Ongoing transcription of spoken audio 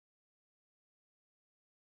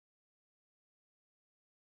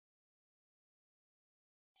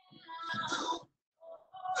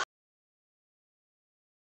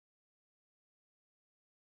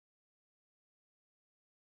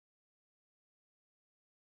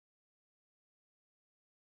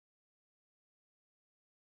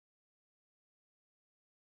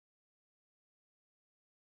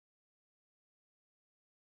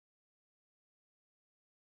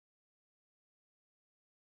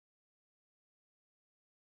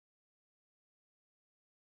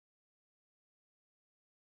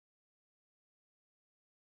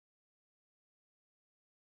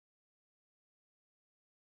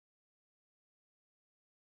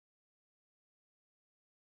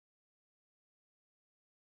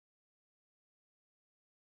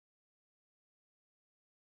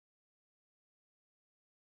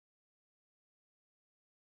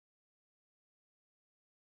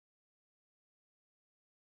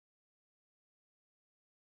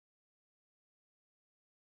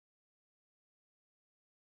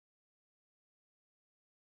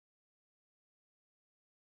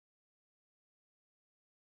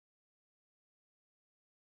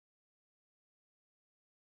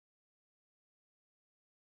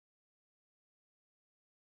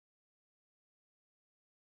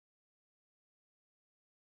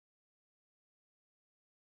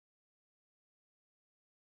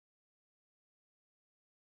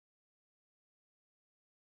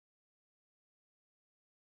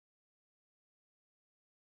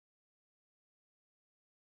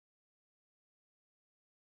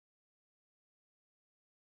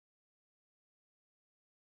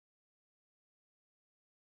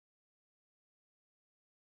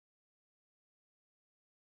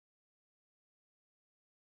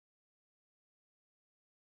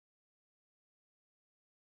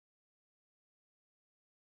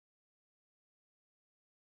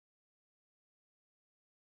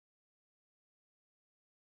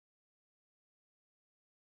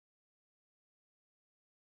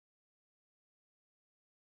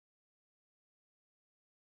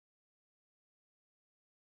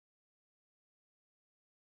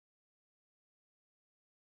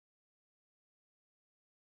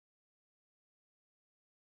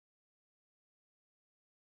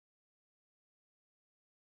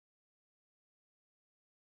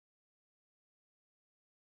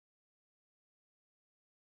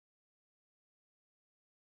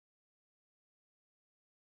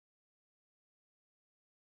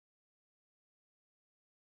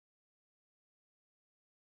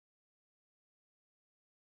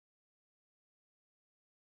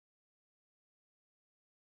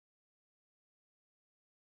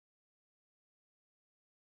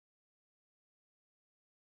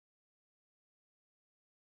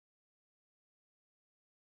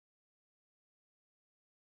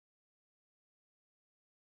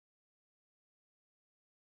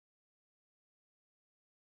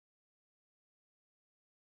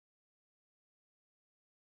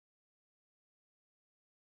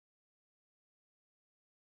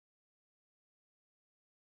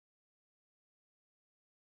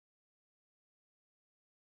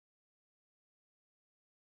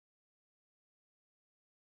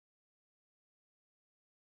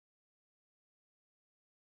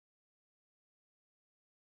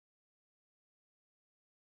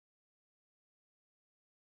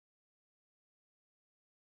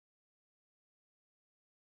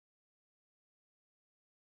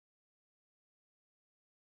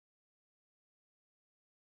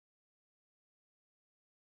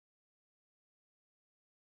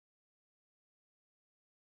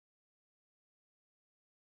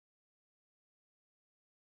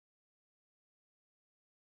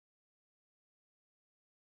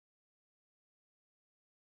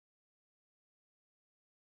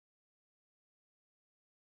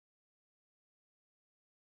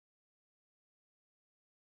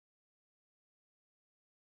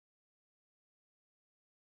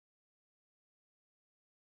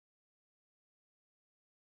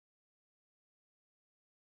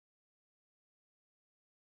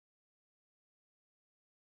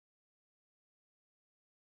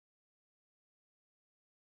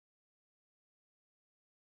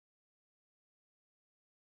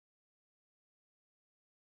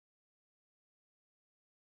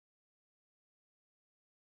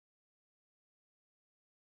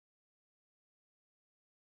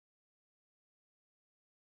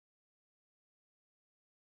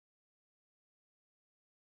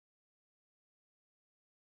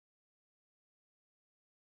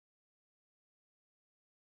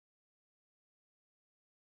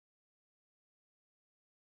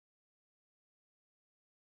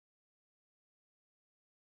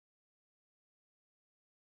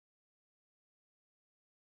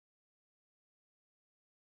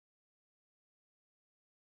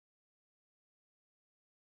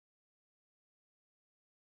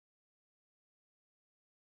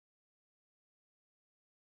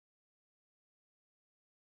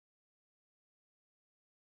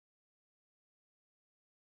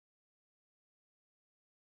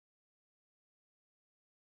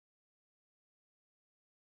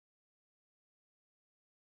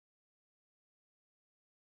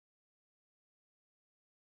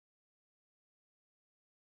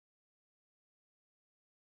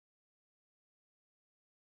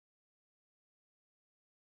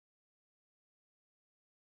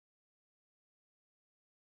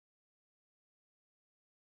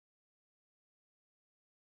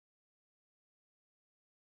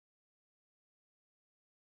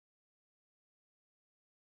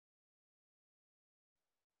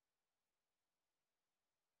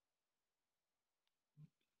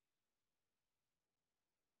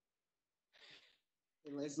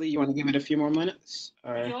Hey, Leslie, you want to give it a few more minutes?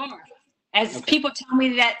 Or Sure. As okay. people tell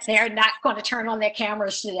me that they're not going to turn on their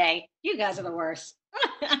cameras today, you guys are the worst.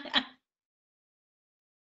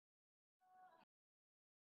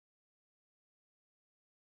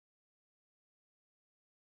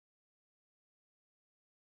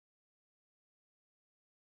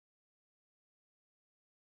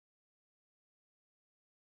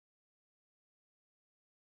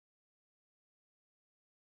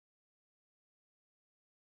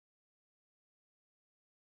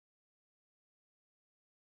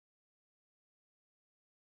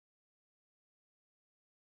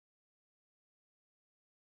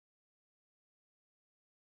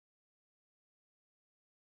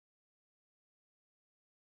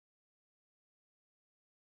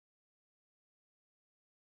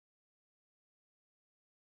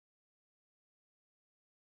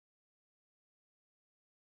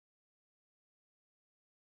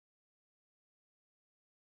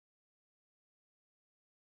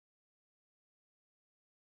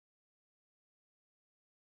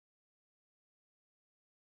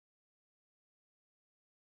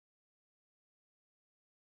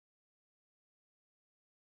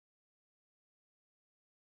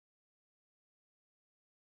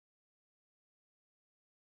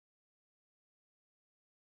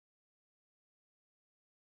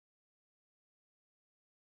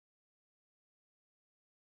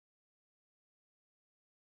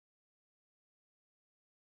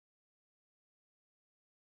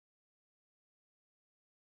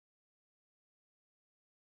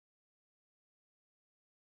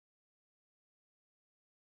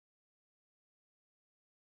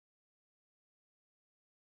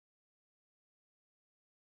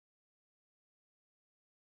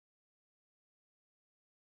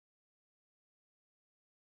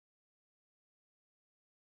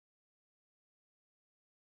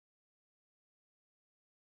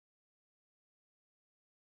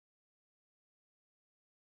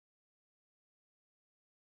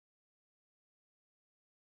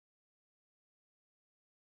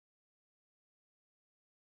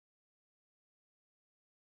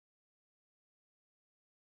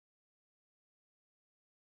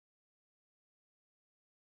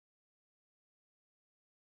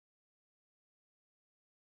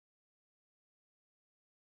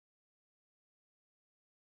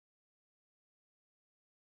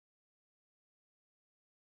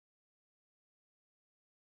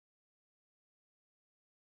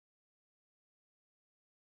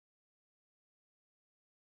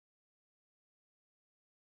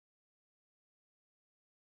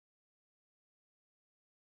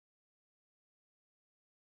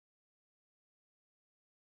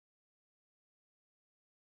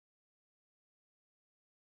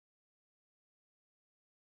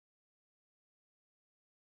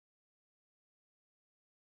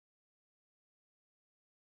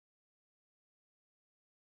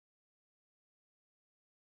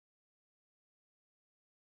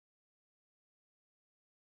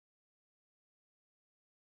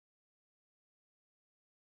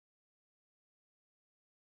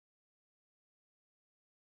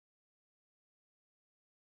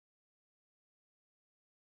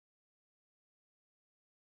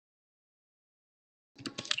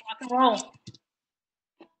 Rock and roll. Time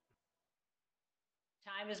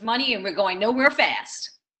is money, and we're going nowhere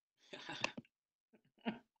fast.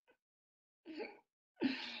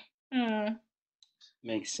 Hmm.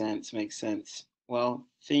 Makes sense. Makes sense. Well,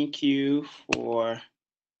 thank you for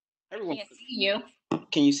everyone. Can't see you.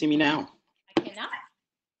 Can you see me now? I cannot.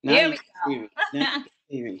 Now There you we can see me. Now you go. can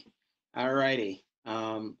see me. All righty.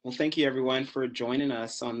 Well, thank you everyone for joining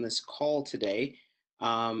us on this call today.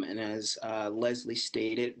 And as Leslie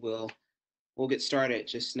stated, we'll get started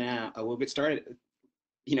just now. We'll get started,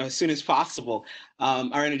 as soon as possible.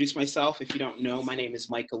 I'll introduce myself. If you don't know, my name is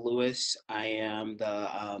Michael Lewis. I am the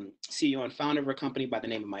CEO and founder of a company by the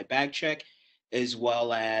name of My Bag Check, as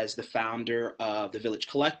well as the founder of the Village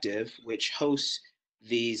Collective, which hosts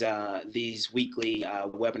these weekly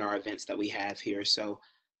webinar events that we have here. So,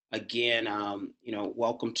 again,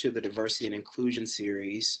 welcome to the Diversity and Inclusion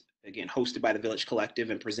series. Again, hosted by the Village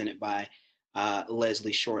Collective and presented by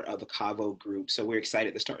Leslie Short of the Cavu Group. So we're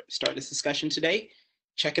excited to start this discussion today.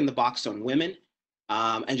 Checking the box on women,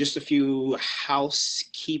 and just a few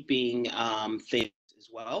housekeeping things as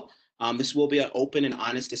well. This will be an open and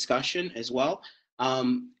honest discussion as well.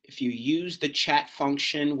 If you use the chat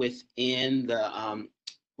function within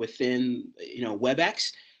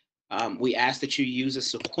WebEx, we ask that you use a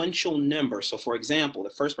sequential number. So for example,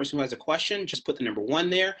 the first person who has a question, just put the number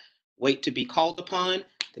 1 there, wait to be called upon.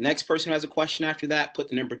 The next person who has a question after that, put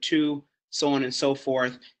the number 2, so on and so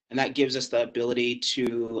forth. and that gives us the ability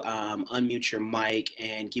to unmute your mic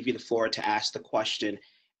and give you the floor to ask the question,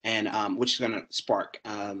 and which is going to spark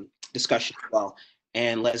discussion as well.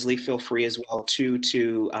 And Leslie, feel free as well to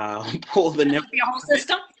pull the numbers. The whole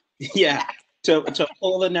system. Yeah, to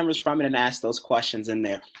pull the numbers from it and ask those questions in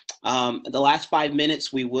there. The last 5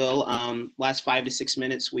 minutes, we will last 5 to 6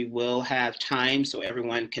 minutes, we will have time so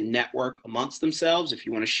everyone can network amongst themselves. If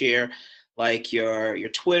you want to share, like your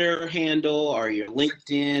Twitter handle or your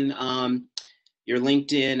LinkedIn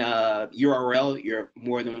URL, you're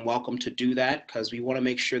more than welcome to do that, because we want to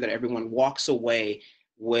make sure that everyone walks away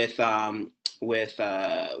with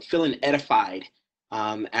feeling edified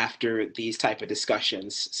after these type of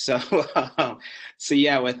discussions. So, so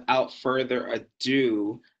yeah, without further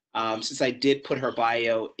ado, since I did put her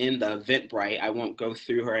bio in the Eventbrite, I won't go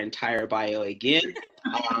through her entire bio again.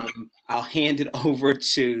 I'll hand it over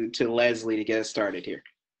to Leslie to get us started here.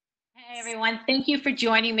 Hey everyone, thank you for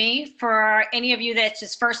joining me. For any of you that's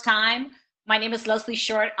just first time, my name is Leslie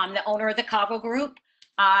Short. I'm the owner of the Cavu Group.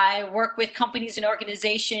 I work with companies and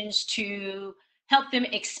organizations to help them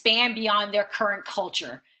expand beyond their current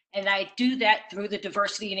culture. And I do that through the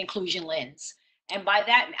diversity and inclusion lens. And by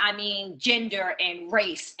that, I mean gender and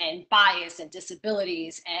race and bias and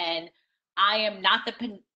disabilities. And I am not the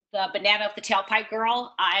banana of the tailpipe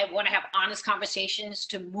girl. I want to have honest conversations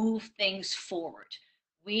to move things forward.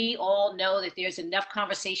 We all know that there's enough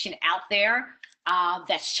conversation out there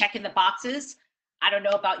that's checking the boxes. I don't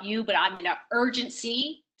know about you, but I'm in an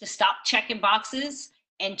urgency to stop checking boxes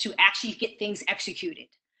and to actually get things executed.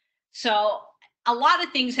 So a lot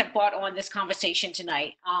of things have brought on this conversation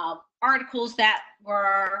tonight. Articles that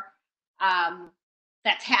were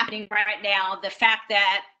that's happening right now. The fact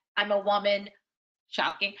that I'm a woman,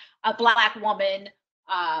 shocking, a Black woman.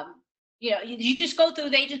 You just go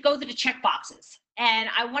through. They just go through the check boxes. And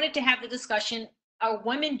I wanted to have the discussion, are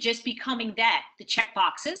women just becoming that, the check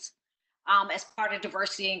boxes, as part of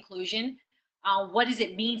diversity and inclusion? What does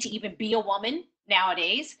it mean to even be a woman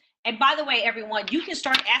nowadays? And by the way, everyone, you can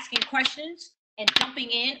start asking questions and jumping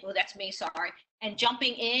in. Oh, that's me, sorry. And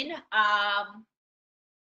jumping in.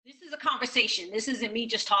 This is a conversation. This isn't me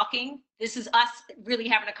just talking. This is us really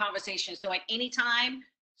having a conversation. So at any time,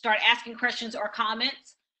 start asking questions or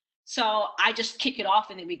comments. So I just kick it off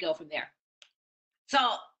and then we go from there.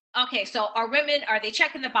 So, okay, so are they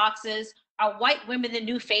checking the boxes? Are white women the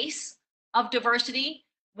new face of diversity?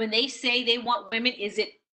 When they say they want women, is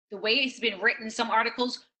it the way it's been written in some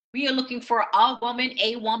articles? We are looking for a woman,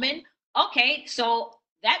 a woman. Okay, so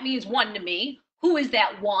that means one to me. Who is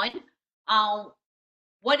that one?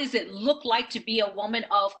 What does it look like to be a woman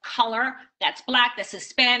of color? That's Black, that's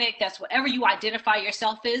Hispanic, that's whatever you identify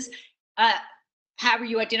yourself as. However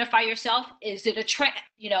you identify yourself, is it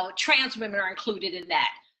trans women are included in that?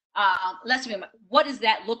 Lesbian, what does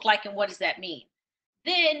that look like and what does that mean?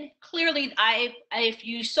 Then clearly, if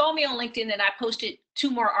you saw me on LinkedIn, and I posted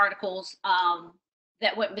 2 more articles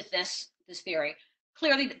that went with this theory.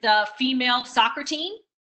 Clearly, the female soccer team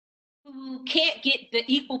who can't get the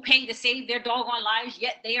equal pay to save their doggone lives,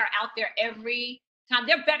 yet they are out there every time.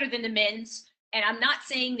 They're better than the men's. And I'm not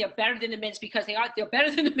saying they're better than the men's because they are. They're better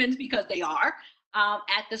than the men's because they are.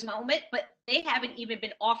 At this moment, but they haven't even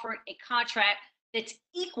been offered a contract that's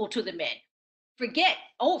equal to the men. Forget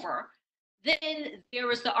over. Then there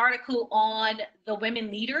was the article on the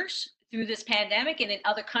women leaders through this pandemic and in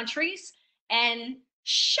other countries, and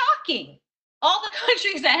shocking, all the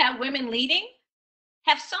countries that have women leading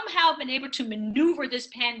have somehow been able to maneuver this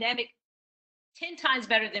pandemic 10 times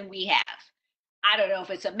better than we have. I don't know if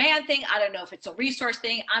it's a man thing. I don't know if it's a resource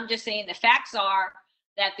thing. I'm just saying the facts are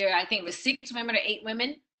that there, I think it was 6 women or 8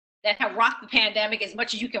 women that have rocked the pandemic as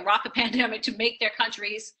much as you can rock a pandemic to make their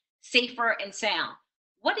countries safer and sound.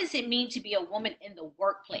 What does it mean to be a woman in the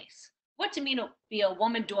workplace? What does it mean to be a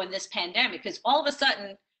woman during this pandemic? Because all of a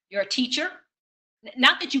sudden you're a teacher,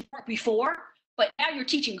 not that you weren't before, but now you're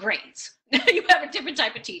teaching grades. You have a different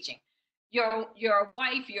type of teaching. You're a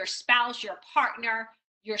wife, your spouse, your partner,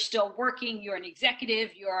 you're still working, you're an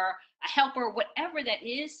executive, you're a helper, whatever that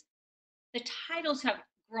is. The titles have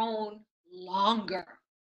grown longer,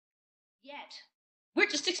 yet we're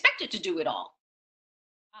just expected to do it all.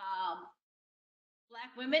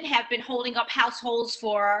 Black women have been holding up households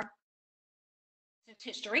since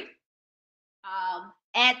history.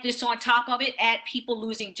 Add this on top of it, add people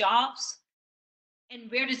losing jobs. And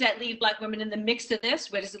where does that leave Black women in the mix to this?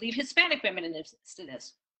 Where does it leave Hispanic women in this?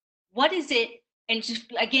 What is it? And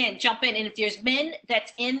just again, jump in. And if there's men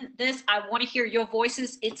that's in this, I want to hear your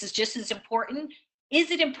voices. It's just as important.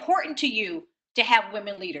 Is it important to you to have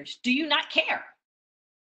women leaders? Do you not care?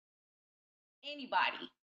 Anybody,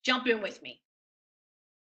 jump in with me.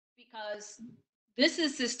 because this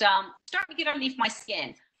is just starting to get underneath my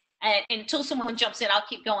skin. And until someone jumps in, I'll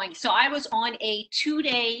keep going. So I was on a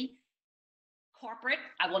 2-day corporate,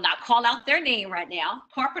 I will not call out their name right now,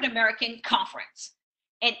 corporate American conference.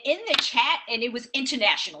 And in the chat, and it was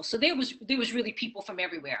international, so there was really people from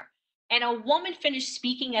everywhere. And a woman finished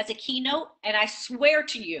speaking as a keynote, and I swear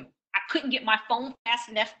to you, I couldn't get my phone fast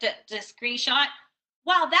enough to screenshot.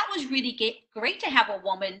 Wow, that was really great to have a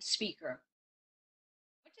woman speaker.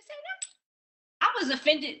 What you say now? I was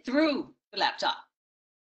offended through the laptop.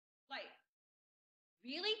 Like,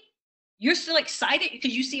 really? You're still excited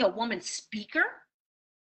because you see a woman speaker?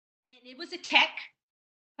 And it was a tech.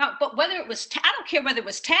 But whether it was, I don't care whether it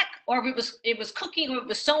was tech or it was cooking or it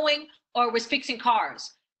was sewing or it was fixing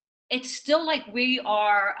cars. It's still like we're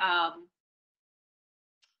a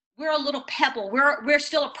little pebble. We're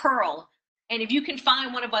still a pearl. And if you can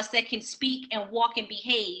find one of us that can speak and walk and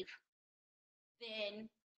behave, then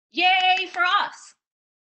yay for us.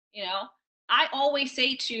 You know, I always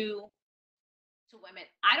say to women,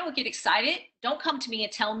 I don't get excited. Don't come to me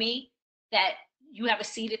and tell me that you have a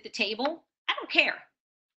seat at the table. I don't care.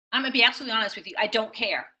 I'm going to be absolutely honest with you. I don't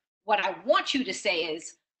care. What I want you to say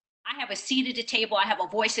is, I have a seat at the table. I have a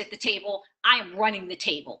voice at the table. I am running the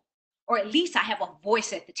table. Or at least I have a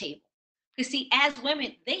voice at the table. Because see, as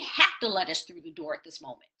women, they have to let us through the door at this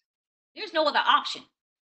moment. There's no other option.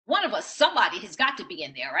 One of us, somebody has got to be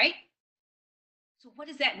in there, right? So what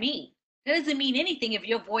does that mean? That doesn't mean anything if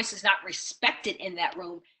your voice is not respected in that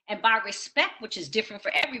room. And by respect, which is different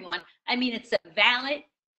for everyone, I mean it's a valid,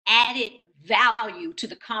 added value to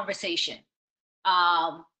the conversation.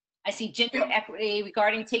 I see gender equity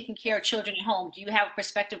regarding taking care of children at home. Do you have a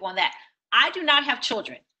perspective on that? I do not have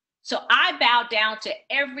children. So I bow down to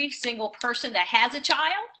every single person that has a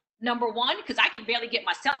child, number one, because I can barely get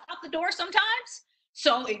myself out the door sometimes.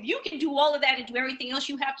 So if you can do all of that and do everything else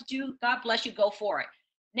you have to do, God bless you, go for it.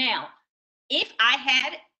 Now, if I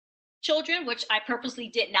had children, which I purposely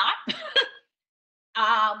did not,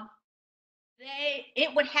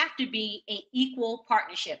 it would have to be an equal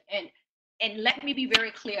partnership. And let me be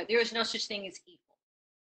very clear, there is no such thing as equal.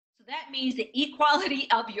 So that means the equality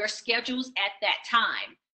of your schedules at that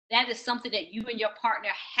time. That is something that you and your partner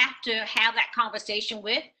have to have that conversation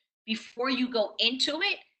with before you go into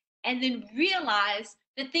it, and then realize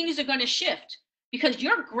that things are going to shift, because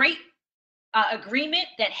your great agreement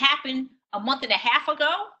that happened a month and a half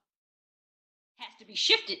ago has to be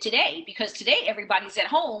shifted today, because today everybody's at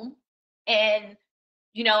home. And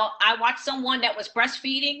I watched someone that was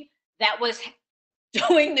breastfeeding, that was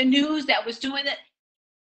doing the news, that was doing it,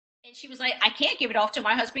 and she was like, I can't give it off to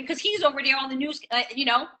my husband because he's over there on the news,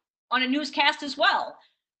 on a newscast as well,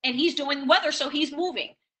 and he's doing weather, so he's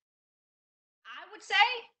moving. I would say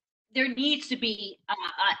there needs to be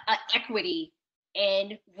equity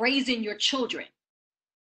in raising your children.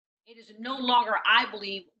 It is no longer, I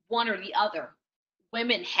believe, one or the other.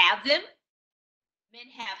 Women have them, men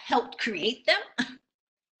have helped create them,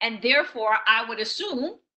 and therefore I would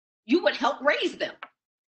assume you would help raise them.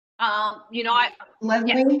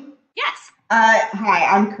 Leslie? Yes. Hi,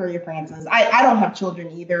 I'm Courier Francis. I don't have children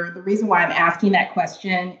either. The reason why I'm asking that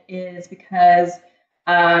question is because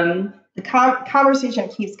the conversation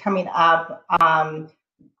keeps coming up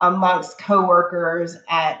amongst coworkers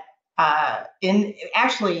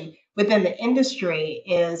actually within the industry,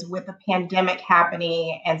 is with the pandemic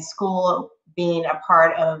happening and school being a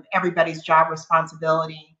part of everybody's job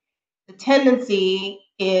responsibility. The tendency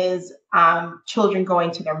is children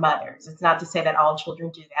going to their mothers. It's not to say that all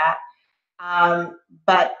children do that,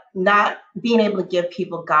 but not being able to give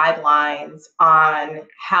people guidelines on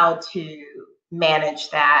how to manage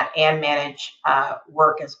that and manage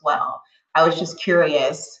work as well. I was just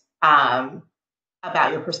curious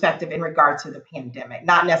about your perspective in regard to the pandemic,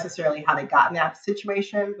 not necessarily how they got in that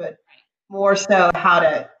situation, but more so how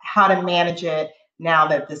to manage it now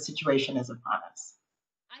that the situation is upon us.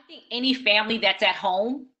 I think any family that's at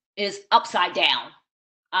home is upside down.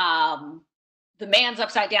 The man's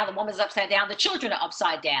upside down, the woman's upside down, the children are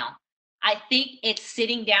upside down. I think it's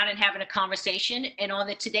sitting down and having a conversation. And on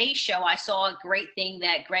the Today Show, I saw a great thing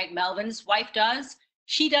that Greg Melvin's wife does.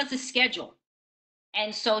 She does a schedule.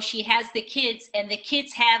 And so she has the kids, and the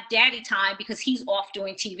kids have daddy time because he's off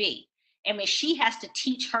doing TV. And when she has to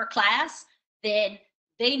teach her class, then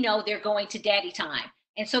they know they're going to daddy time.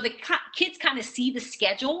 And so the kids kind of see the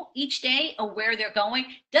schedule each day of where they're going.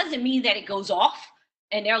 Doesn't mean that it goes off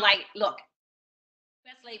and they're like, look,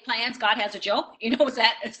 best laid plans, God has a joke. Is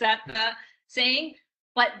that saying?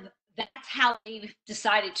 But that's how they've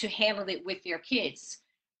decided to handle it with their kids.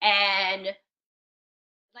 And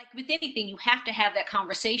like with anything, you have to have that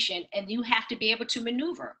conversation, and you have to be able to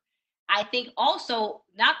maneuver. I think also,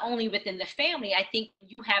 not only within the family, I think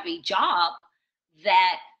you have a job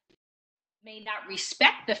that may not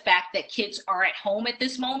respect the fact that kids are at home at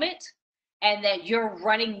this moment and that you're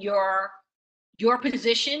running your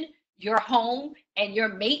position, your home, and your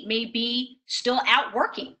mate may be still out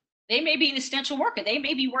working. They may be an essential worker. They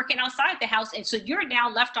may be working outside the house. And so you're now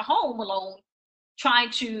left at home alone trying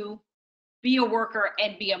to be a worker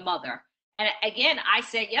and be a mother. And again, I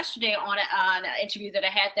said yesterday on an interview that I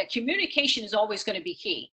had that communication is always going to be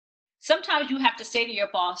key. Sometimes you have to say to your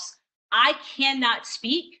boss, I cannot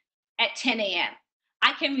speak at 10 a.m.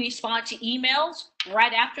 I can respond to emails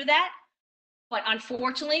right after that. But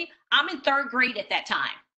unfortunately, I'm in third grade at that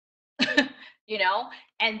time, you know,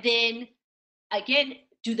 and then again,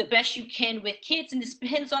 do the best you can with kids. And this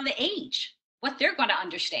depends on the age, what they're going to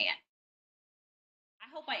understand. I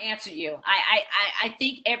hope I answered you. I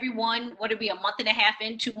think everyone, what would be a month and a half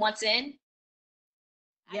in, 2 months in?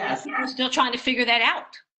 Yes. We're still trying to figure that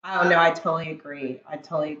out. Oh, no, I totally agree. I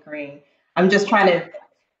totally agree. I'm just trying to,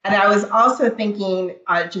 and I was also thinking,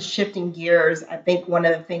 just shifting gears, I think one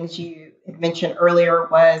of the things you had mentioned earlier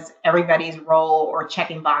was everybody's role or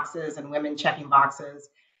checking boxes and women checking boxes.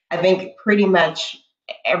 I think pretty much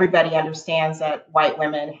everybody understands that white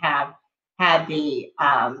women have had the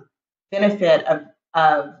benefit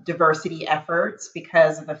of diversity efforts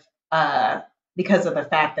because of the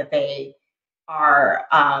fact that they are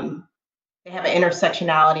they have an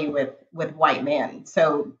intersectionality with white men,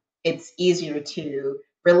 so it's easier to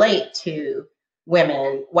relate to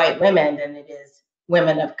white women, than it is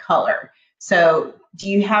women of color. So, do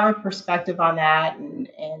you have a perspective on that?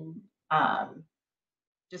 And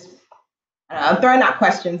just I'm throwing out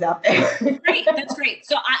questions out there. Great, that's great.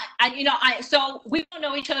 So so we don't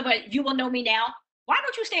know each other, but you will know me now. Why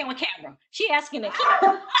don't you stay on camera? She asking the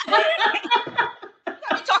kid.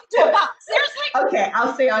 Talking to a box. Seriously? Okay,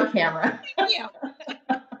 I'll stay on camera. Thank you.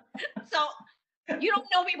 So you don't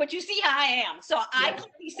know me, but you see how I am. So I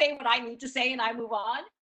clearly say what I need to say and I move on.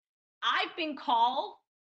 I've been called,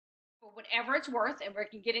 for whatever it's worth, and we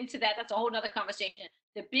can get into that. That's a whole nother conversation.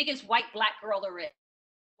 The biggest white black girl there is.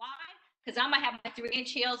 Why? Because I'm gonna have my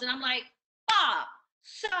 3-inch heels, and I'm like, Bob,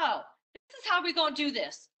 so this is how we're gonna do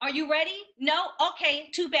this. Are you ready? No? Okay,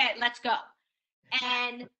 too bad. Let's go.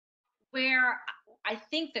 And where I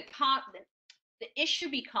think the issue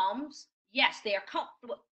becomes, yes, they are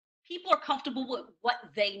comfortable. People are comfortable with what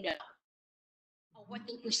they know or what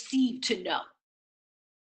they perceive to know.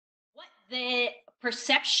 What the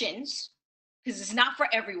perceptions, because it's not for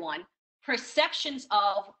everyone, perceptions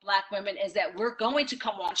of Black women is that we're going to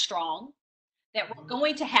come on strong, that we're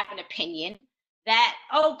going to have an opinion, that,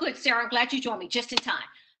 oh, good, Sarah, I'm glad you joined me just in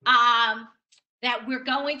time, that we're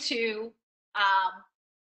going to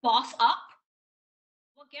boss up.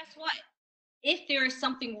 Well, guess what? If there is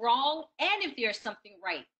something wrong and if there's something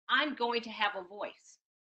right, I'm going to have a voice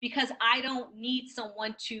because I don't need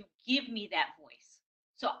someone to give me that voice.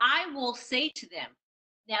 So I will say to them,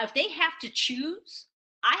 now, if they have to choose,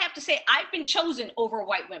 I have to say, I've been chosen over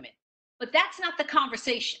white women, but that's not the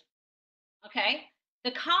conversation. Okay.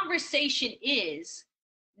 The conversation is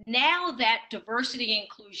now that diversity and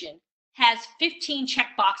inclusion has 15 check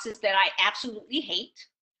boxes that I absolutely hate.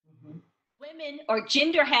 Mm-hmm. Women or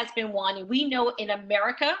gender has been one, and we know in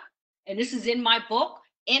America, and this is in my book,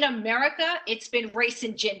 in America, it's been race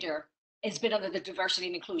and gender. It's been under the diversity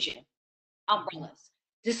and inclusion umbrellas.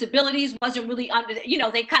 Disabilities wasn't really under,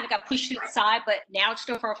 they kind of got pushed to the side, but now it's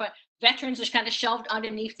still for veterans is kind of shelved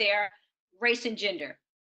underneath there, race and gender.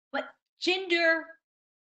 But gender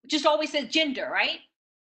just always says gender, right?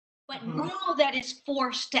 But now that it's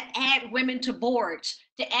forced to add women to boards,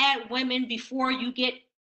 to add women before you get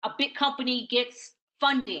a big company gets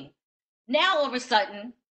funding. Now all of a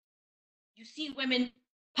sudden, you see women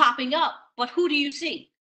popping up, but who do you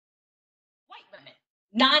see? White women,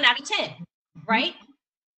 9 out of 10, right?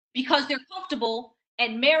 Because they're comfortable,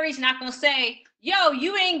 and Mary's not gonna say, yo,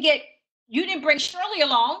 you didn't bring Shirley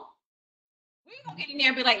along. We're gonna get in there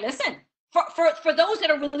and be like, listen, for those that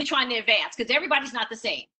are really trying to advance, because everybody's not the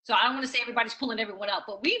same. So I don't want to say everybody's pulling everyone up,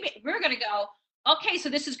 but we're gonna go, okay, so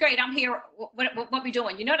this is great. I'm here. What we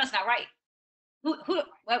doing? That's not right.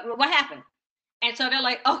 What happened? And so they're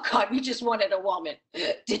like, oh God, we just wanted a woman.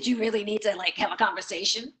 Did you really need to have a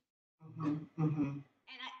conversation? Mm-hmm, mm-hmm.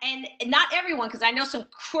 And not everyone, because I know some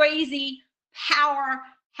crazy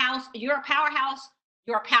powerhouse. You're a powerhouse.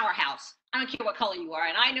 You're a powerhouse. I don't care what color you are.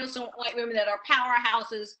 And I know some white women that are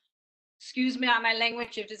powerhouses. Excuse me on my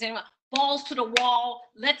language, if there's anyone, balls to the wall.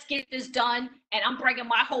 Let's get this done. And I'm bringing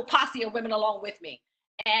my whole posse of women along with me.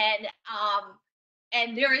 And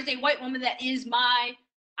there is a white woman that is I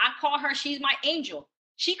call her, she's my angel.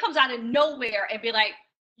 She comes out of nowhere and be like,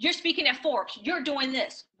 you're speaking at Forbes, you're doing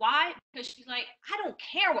this. Why? Because she's like, I don't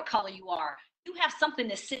care what color you are. You have something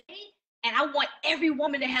to say, and I want every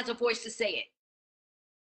woman that has a voice to say it.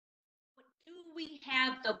 But do we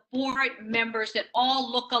have the board members that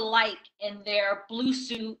all look alike in their blue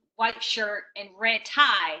suit, white shirt, and red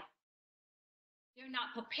tie? They're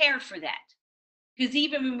not prepared for that. Because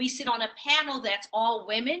even when we sit on a panel that's all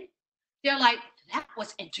women, they're like, that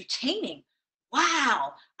was entertaining.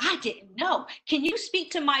 Wow, I didn't know. Can you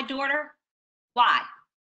speak to my daughter? Why?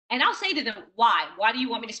 And I'll say to them, why? Why do you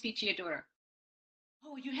want me to speak to your daughter?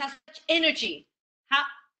 Oh, you have such energy. How?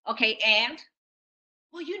 Okay, and?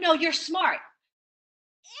 Well, you know, you're smart.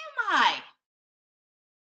 Am I?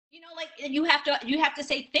 You know, like you have to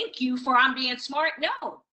say thank you for I'm being smart.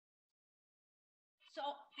 No. So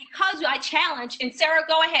because I challenge, and Sarah,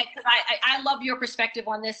 go ahead, because I love your perspective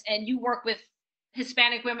on this, and you work with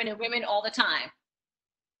Hispanic women and women all the time.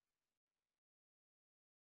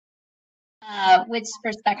 Which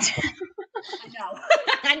perspective?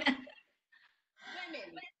 I know.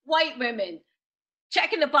 Women, white women,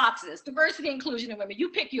 checking the boxes, diversity, inclusion of women. You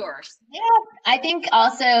pick yours. Yeah, I think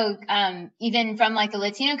also even from like the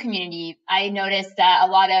Latino community, I noticed that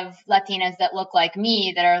a lot of Latinas that look like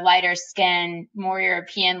me, that are lighter skin, more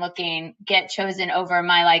European looking, get chosen over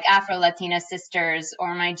my like Afro Latina sisters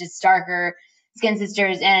or my just darker skin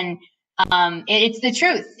sisters. And it's the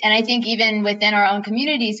truth. And I think even within our own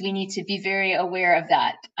communities, we need to be very aware of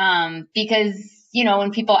that. Because, you know,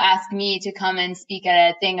 when people ask me to come and speak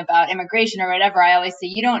at a thing about immigration or whatever, I always say,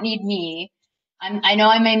 you don't need me. I know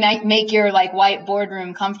I may make your like white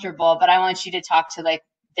boardroom comfortable, but I want you to talk to like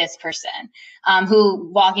this person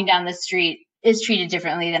who walking down the street is treated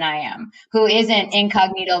differently than I am, who isn't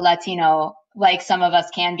incognito Latino like some of us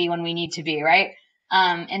can be when we need to be, right?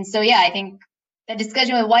 And so, yeah, I think the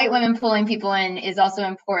discussion with white women pulling people in is also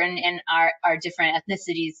important in our different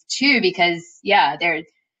ethnicities too, because yeah,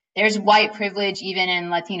 there's white privilege even in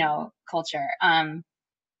Latino culture. And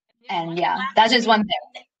yeah, that's just one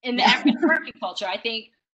thing. In the African American culture, I think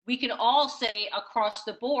we can all say across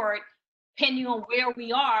the board, depending on where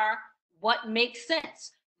we are, what makes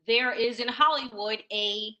sense. There is in Hollywood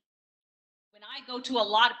when I go to a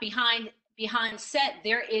lot of behind set,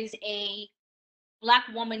 there is a Black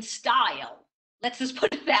woman style, let's just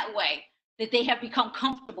put it that way, that they have become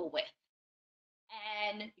comfortable with.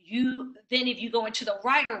 And then if you go into the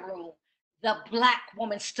writer room, the Black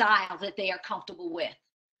woman style that they are comfortable with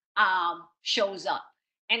shows up.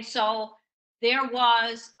 And so there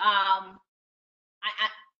was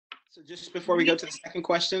So just before we go to the second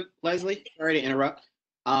question, Leslie, sorry to interrupt.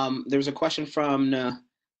 There was a question from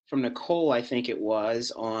Nicole, I think it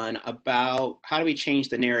was, on about how do we change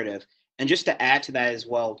the narrative. And just to add to that as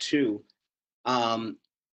well, too, when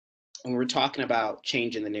we're talking about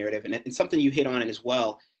changing the narrative, and something you hit on it as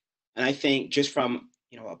well, and I think just from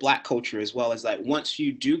a Black culture as well, is like once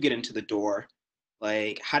you do get into the door,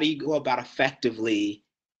 like how do you go about effectively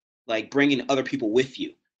like bringing other people with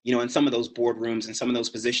you, in some of those boardrooms and some of those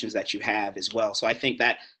positions that you have as well. So I think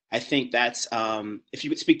that's if you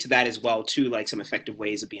would speak to that as well too, like some effective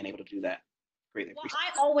ways of being able to do that. Greatly well,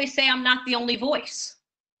 appreciate I always say I'm not the only voice.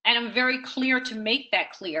 And I'm very clear to make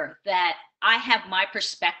that clear that I have my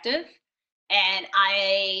perspective, and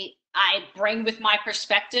I bring with my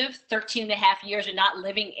perspective 13 and a half years of not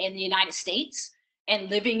living in the United States and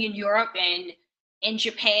living in Europe and in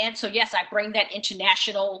Japan. So yes, I bring that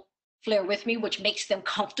international flair with me, which makes them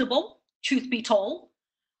comfortable, truth be told.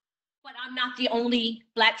 But I'm not the only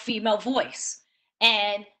Black female voice.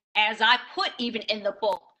 And as I put even in the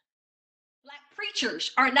book, Black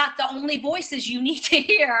preachers are not the only voices you need to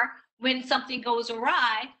hear when something goes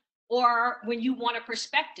awry or when you want a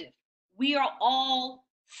perspective. We are all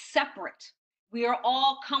separate. We are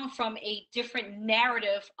all come from a different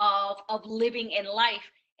narrative of living in life.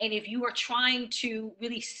 And if you are trying to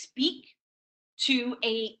really speak to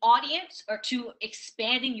a audience or to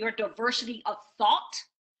expanding your diversity of thought,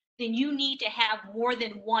 then you need to have more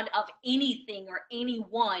than one of anything or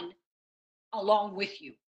anyone along with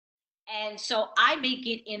you. And so I may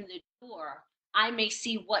get in the door, I may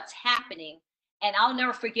see what's happening, and I'll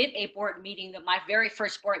never forget a board meeting, that my very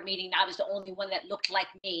first board meeting, I was the only one that looked like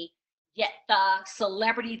me, yet the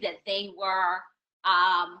celebrity that they were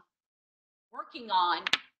working on,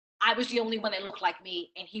 I was the only one that looked like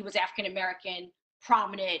me, and he was African American,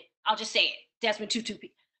 prominent. I'll just say it, Desmond Tutu.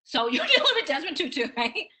 So you're dealing with Desmond Tutu,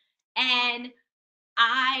 right? And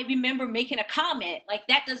I remember making a comment like,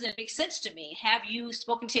 that doesn't make sense to me. Have you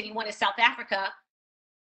spoken to anyone in South Africa?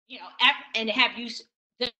 And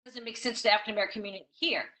that doesn't make sense to the African American community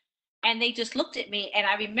here. And they just looked at me, and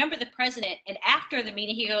I remember the president, and after the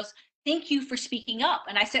meeting, he goes, "Thank you for speaking up."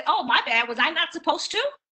 And I said, "Oh, my bad. Was I not supposed to?"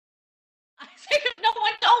 I said, "No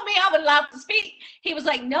one told me I was allowed to speak." He was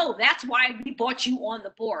like, "No, that's why we brought you on the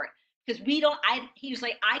board. Because he was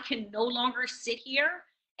like, I can no longer sit here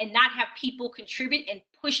and not have people contribute and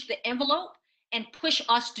push the envelope and push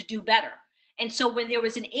us to do better." And so when there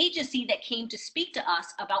was an agency that came to speak to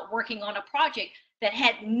us about working on a project that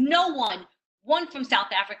had no one from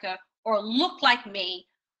South Africa or looked like me,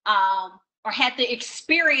 or had the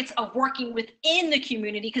experience of working within the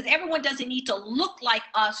community, because everyone doesn't need to look like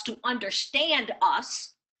us to understand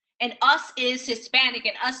us. And us is Hispanic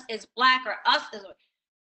and us is Black or us is,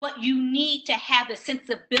 but you need to have the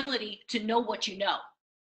sensibility to know what you know.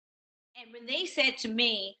 And when they said to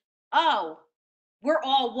me, "Oh, we're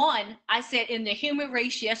all one," I said, "In the human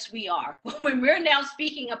race, yes, we are." When we're now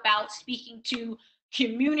speaking about speaking to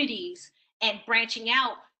communities and branching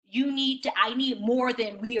out, I need more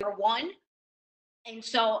than we are one. And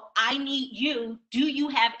so I need you. Do you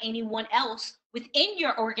have anyone else within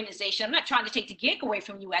your organization? I'm not trying to take the gig away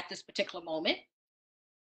from you at this particular moment,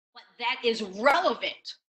 but that is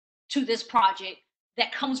relevant to this project,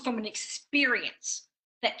 that comes from an experience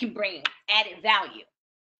that can bring added value.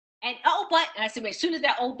 And and I said, as soon as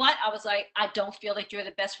that but, I was like, "I don't feel like you're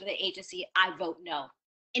the best for the agency. I vote no."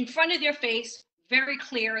 In front of their face, very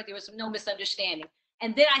clear. There was no misunderstanding.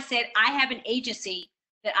 And then I said, "I have an agency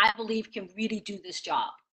that I believe can really do this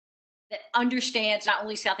job, that understands not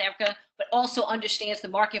only South Africa, but also understands the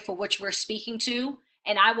market for which we're speaking to,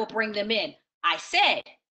 and I will bring them in." I said,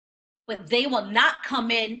 "But they will not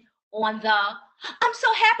come in on the, 'I'm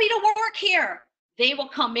so happy to work here.' They will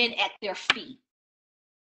come in at their fee."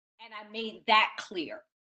 And I made that clear,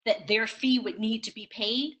 that their fee would need to be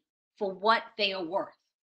paid for what they are worth.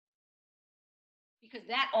 Because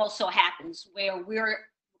that also happens where we're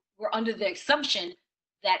under the assumption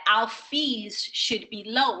that our fees should be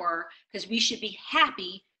lower because we should be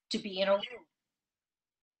happy to be in a room.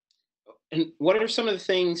 And what are some of the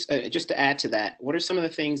things, just to add to that, what are some of the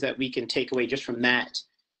things that we can take away just from that,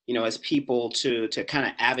 as people to kind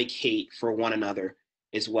of advocate for one another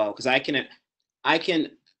as well? Because I can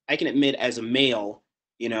admit, as a male,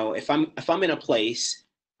 if I'm in a place,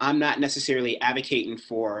 I'm not necessarily advocating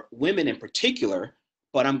for women in particular,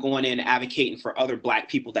 but I'm going in advocating for other Black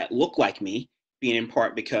people that look like me, being in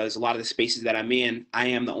part because a lot of the spaces that I'm in, I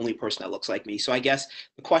am the only person that looks like me. So I guess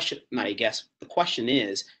the question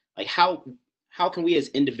is, like, how can we as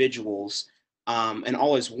individuals, and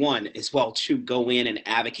all as one as well, to go in and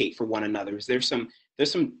advocate for one another? There's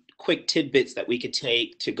some quick tidbits that we could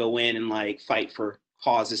take to go in and like fight for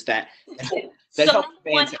causes that help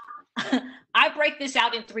advance it. I break this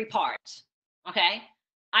out in 3 parts. Okay,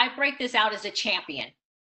 I break this out as a champion.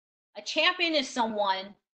 A champion is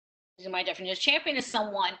someone, this is my definition, a champion is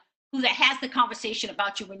someone that has the conversation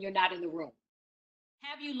about you when you're not in the room.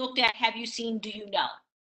 Have you looked at, have you seen, do you know?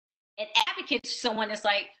 An advocate is someone that's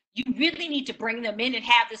like, you really need to bring them in and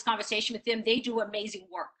have this conversation with them. They do amazing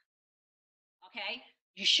work. Okay,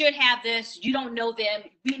 you should have this. You don't know them.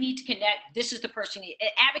 We need to connect. This is the person. An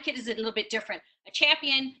advocate is a little bit different. A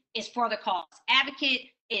champion is for the cause.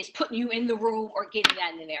 Advocate is putting you in the room or getting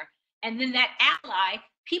that in there. And then that ally,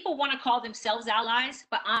 people want to call themselves allies,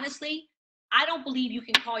 but honestly, I don't believe you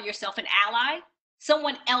can call yourself an ally.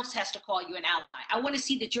 Someone else has to call you an ally. I want to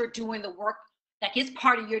see that you're doing the work that is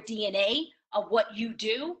part of your DNA of what you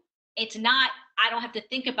do. It's not, I don't have to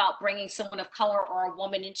think about bringing someone of color or a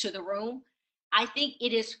woman into the room. I think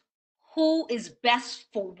it is who is best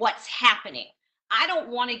for what's happening. I don't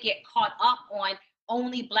want to get caught up on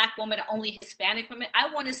only Black women, only Hispanic women.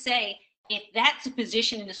 I want to say, if that's a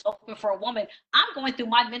position and it's open for a woman, I'm going through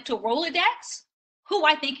my mental Rolodex, who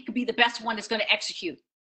I think could be the best one that's going to execute.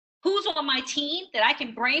 Who's on my team that I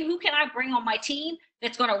can bring? Who can I bring on my team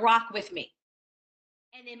that's going to rock with me?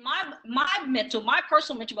 And in my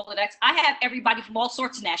personal mental Rolodex, I have everybody from all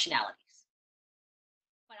sorts of nationalities.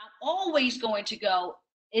 But I'm always going to go,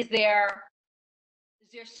 is there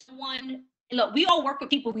someone, look, we all work with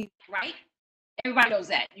people we like, right? Everybody knows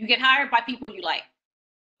that. You get hired by people you like.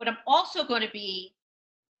 But I'm also going to be,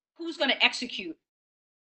 who's going to execute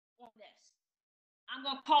on this? I'm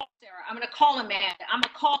going to call Sarah. I'm going to call Amanda. I'm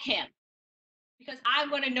going to call Kim. Because I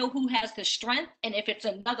want to know who has the strength. And if it's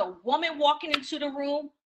another woman walking into the room,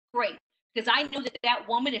 great. Because I know that that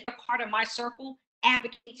woman, if they're part of my circle,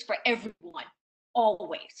 advocates for everyone,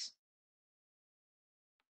 always.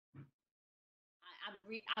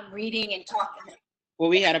 I'm reading and talking. Well,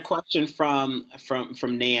 we had a question from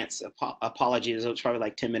Nance. Apologies, it was probably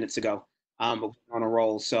like 10 minutes ago, but we're on a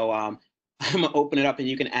roll. So I'm gonna open it up and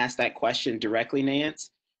you can ask that question directly, Nance.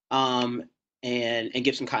 um, and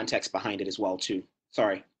give some context behind it as well too.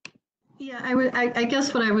 Sorry. Yeah, I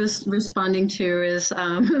guess what I was responding to is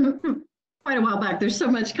quite a while back. There's so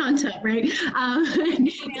much content, right?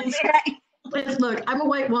 Look, I'm a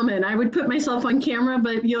white woman. I would put myself on camera,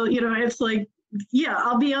 but it's like, yeah,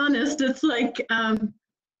 I'll be honest. It's like part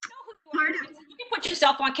of you put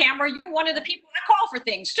yourself on camera. You're one of the people that call for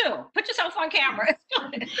things too. Put yourself on camera.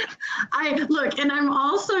 I look, and I'm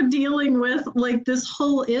also dealing with like this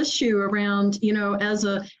whole issue around, as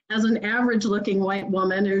an average looking white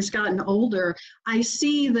woman who's gotten older, I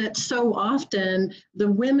see that so often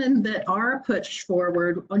the women that are pushed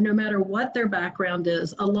forward, no matter what their background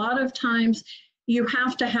is, a lot of times you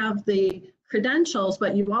have to have the credentials,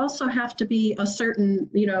 but you also have to be a certain,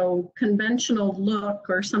 conventional look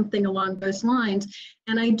or something along those lines.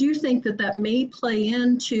 And I do think that may play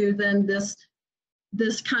into then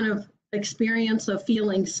this kind of experience of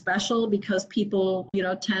feeling special because people,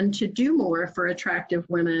 tend to do more for attractive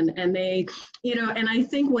women. And they, and I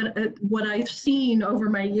think what I've seen over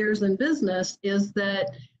my years in business is that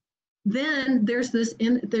then there's this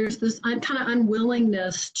kind of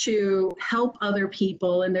unwillingness to help other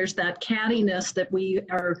people, and there's that cattiness that we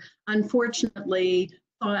are unfortunately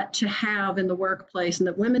thought to have in the workplace, and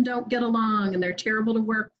that women don't get along and they're terrible to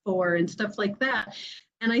work for and stuff like that.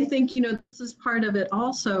 And I think this is part of it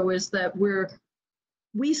also, is that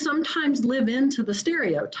we sometimes live into the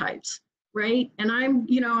stereotypes, right? And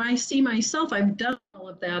I see myself, I've done all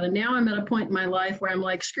of that, and now I'm at a point in my life where I'm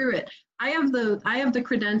like, screw it. I have the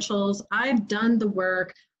credentials, I've done the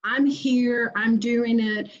work, I'm here, I'm doing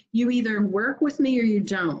it. You either work with me or you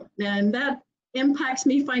don't. And that impacts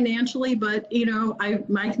me financially, but I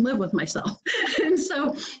can live with myself. And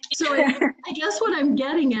so I guess what I'm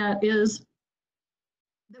getting at is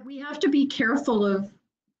that we have to be careful of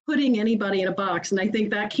putting anybody in a box. And I think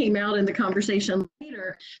that came out in the conversation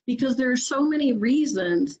later, because there are so many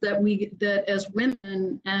reasons that as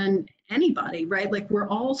women and anybody, right? Like we're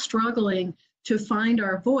all struggling to find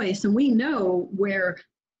our voice, and we know where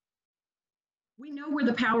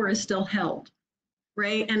the power is still held.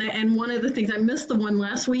 Right. And one of the things, I missed the one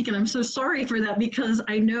last week, and I'm so sorry for that, because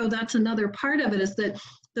I know that's another part of it, is that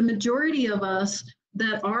the majority of us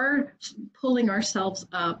that are pulling ourselves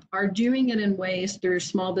up are doing it in ways through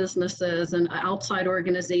small businesses and outside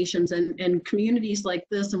organizations and communities like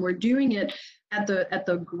this. And we're doing it at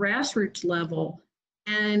the grassroots level.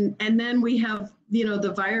 And then we have,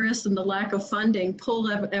 the virus and the lack of funding pulled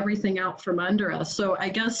everything out from under us. So I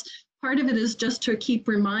guess part of it is just to keep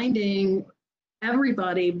reminding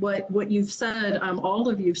everybody what you've said, all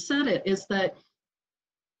of you've said it, is that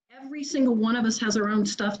every single one of us has our own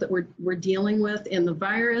stuff that we're dealing with in the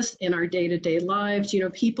virus, in our day-to-day lives.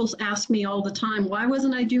 People ask me all the time, why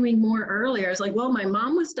wasn't I doing more earlier? I was like, well, my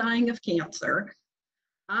mom was dying of cancer.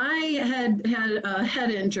 I had a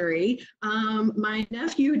head injury. My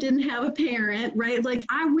nephew didn't have a parent, right? Like,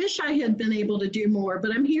 I wish I had been able to do more,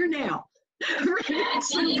 but I'm here now. Right?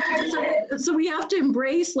 So we have to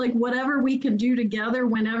embrace like whatever we can do together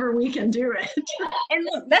whenever we can do it. And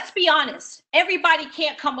look, let's be honest, everybody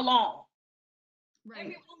can't come along.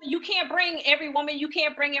 Right. You can't bring every woman, you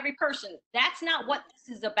can't bring every person. That's not what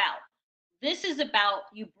this is about. This is about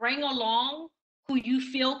you bring along who you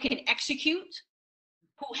feel can execute,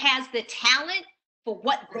 who has the talent for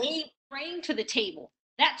what they bring to the table.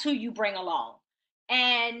 That's who you bring along.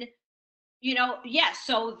 And yes,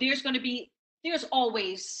 so there's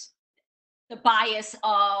always the bias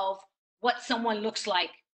of what someone looks like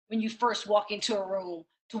when you first walk into a room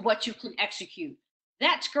to what you can execute.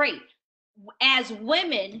 That's great. As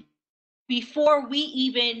women, before we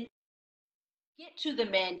even get to the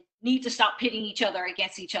men, need to stop pitting each other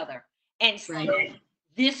against each other and say, right,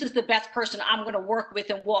 this is the best person I'm going to work with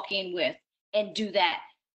and walk in with and do that.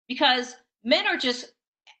 Because men are just,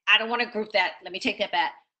 I don't want to group that. Let me take that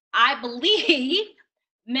back. I believe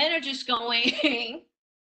men are just going,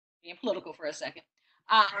 being political for a second.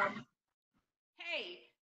 Hey,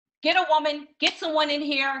 get a woman, get someone in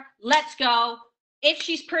here, let's go. If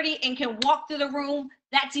she's pretty and can walk through the room,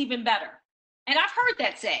 that's even better. And I've heard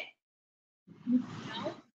that said.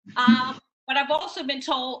 But I've also been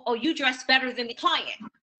told, oh, you dress better than the client.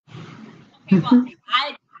 Okay, well,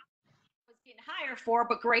 I was getting hired for,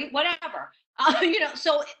 but great, whatever.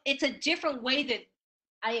 So it's a different way that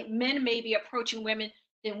men may be approaching women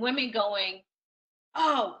than women going,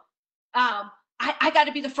 oh, I got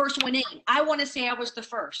to be the first one in. I want to say I was the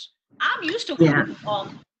first. I'm used to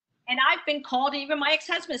and I've been called, even my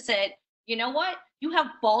ex-husband said, you know what? You have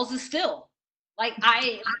balls of steel. Like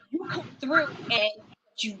you come through and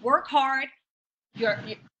you work hard.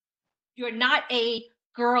 You're not a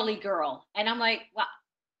girly girl. And I'm like, well,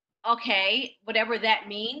 okay, whatever that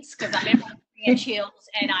means, because I'm in my 3-inch heels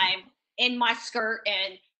and I'm in my skirt,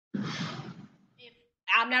 and if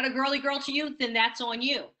I'm not a girly girl to you, then that's on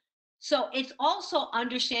you. So it's also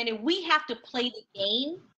understanding we have to play the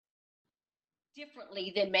game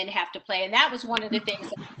differently than men have to play. And that was one of the things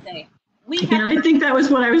that I say. We have Yeah, I think that was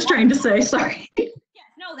what I was trying to say. Sorry. yeah,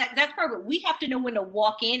 no, that's perfect. We have to know when to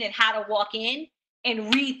walk in and how to walk in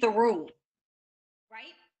and read the room,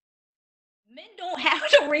 right? Men don't have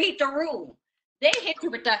to read the room. They hit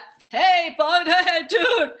you with the hey, bud, hey,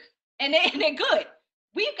 dude, and they're good.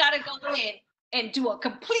 We've got to go in and do a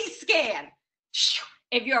complete scan.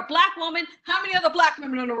 If you're a black woman, how many other black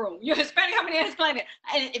women are in the room? You're Hispanic, how many are Hispanic?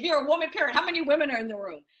 And if you're a woman, period, how many women are in the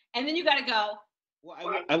room? And then you got to go.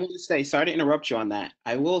 Well, I will say, sorry to interrupt you on that.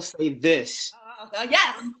 I will say this.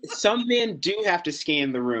 Yes. Some men do have to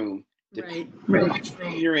scan the room, depending Right. on which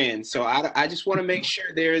room you're in. So I just want to make sure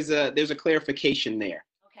there's a clarification there.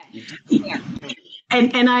 Okay. Yeah.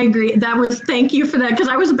 And I agree. Thank you for that, because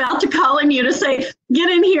I was about to call on you to say, get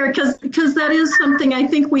in here, because that is something I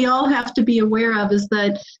think we all have to be aware of, is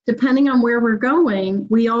that depending on where we're going,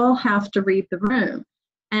 we all have to read the room.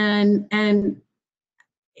 And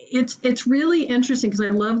it's really interesting, because I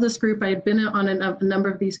love this group. I had been on a number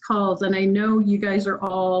of these calls, and I know you guys are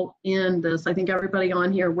all in this. I think everybody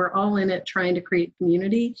on here, we're all in it trying to create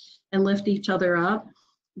community and lift each other up.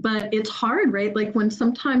 But it's hard, right? Like when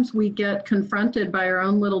sometimes we get confronted by our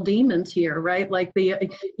own little demons here, right? Like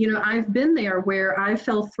I've been there where I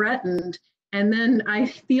felt threatened, and then I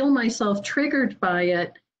feel myself triggered by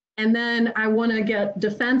it, and then I want to get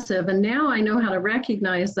defensive. And now I know how to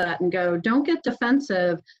recognize that and go, don't get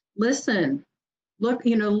defensive. Listen, look,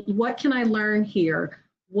 what can I learn here?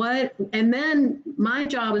 And then my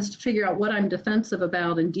job is to figure out what I'm defensive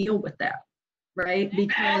about and deal with that, right?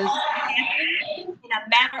 Because in a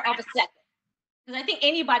matter of a second. Because I think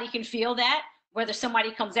anybody can feel that, whether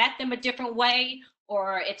somebody comes at them a different way,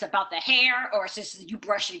 or it's about the hair, or it's just you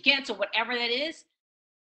brush it against, or whatever that is.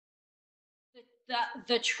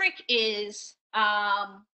 The trick is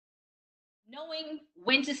knowing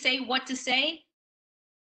when to say what to say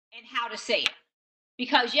and how to say it.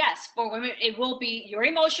 Because yes, for women, it will be you're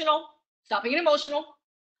emotional, stop being emotional,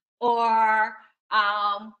 or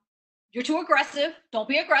you're too aggressive, don't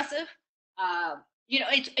be aggressive.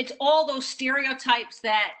 It's all those stereotypes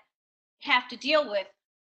that have to deal with,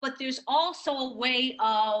 but there's also a way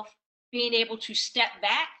of being able to step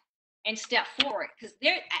back and step forward, because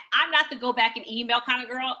I'm not the go back and email kind of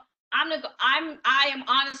girl. I am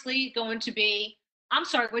honestly going to be, I'm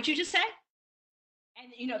sorry, what'd you just say?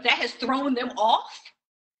 And that has thrown them off,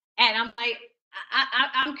 and I'm like,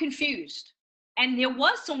 I'm confused. And there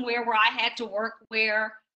was somewhere where I had to work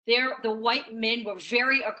where the white men were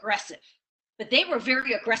very aggressive, but they were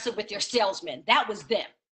very aggressive with their salesmen. That was them.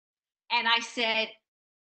 And I said,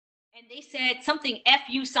 and they said something, F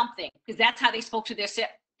you something, because that's how they spoke to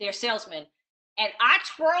their salesmen. And I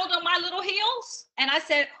twirled on my little heels and I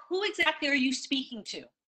said, who exactly are you speaking to?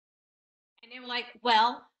 And they were like,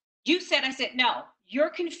 well, you said. I said, no, you're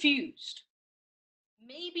confused.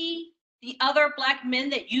 Maybe the other black men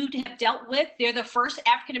that you have dealt with, they're the first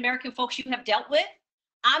African-American folks you have dealt with.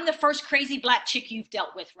 I'm the first crazy black chick you've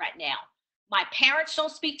dealt with right now. My parents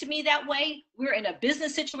don't speak to me that way. We're in a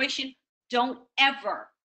business situation. Don't ever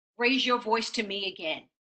raise your voice to me again.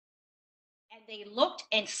 And they looked,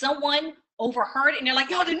 and someone overheard it, and they're like,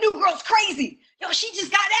 yo, the new girl's crazy. Yo, she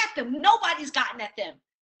just got at them. Nobody's gotten at them.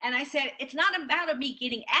 And I said, it's not about me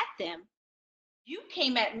getting at them. You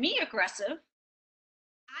came at me aggressive.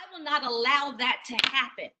 I will not allow that to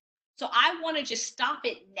happen. So I want to just stop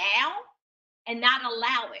it now and not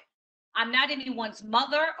allow it. I'm not anyone's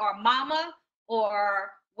mother or mama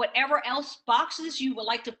or whatever else boxes you would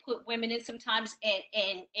like to put women in sometimes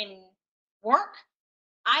in work.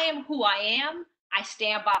 I am who I am. I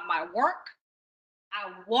stand by my work.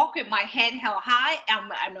 I walk with my head held high.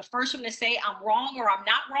 I'm the first one to say I'm wrong or I'm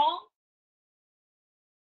not wrong.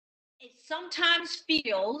 It sometimes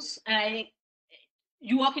feels, and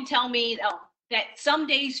you all can tell me that some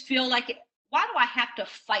days feel like it. Why do I have to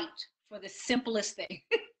fight for the simplest thing?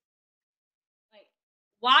 Like,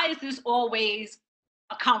 why is this always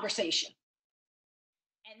a conversation?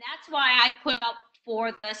 And that's why I put up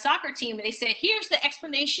for the soccer team, and they said, here's the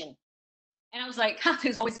explanation. And I was like,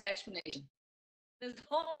 there's always an explanation. There's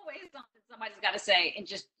always something somebody's got to say, and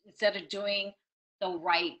just instead of doing the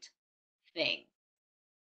right thing.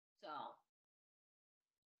 So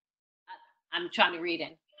I'm trying to read in.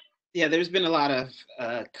 Yeah, there's been a lot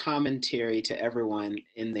of commentary to everyone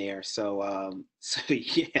in there. So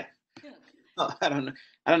yeah. I don't know.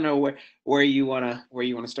 I don't know where you wanna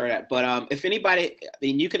start at. But if anybody, I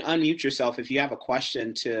mean, you can unmute yourself if you have a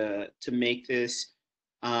question to make this.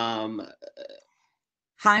 Um,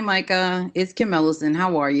 Hi, Micah. It's Kim Ellison.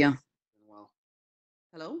 How are you? well,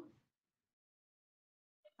 Hello.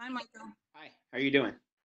 Hi, Micah. hi. How are you doing?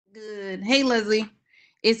 Good. Hey, Leslie.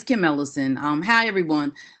 It's Kim Ellison. Hi,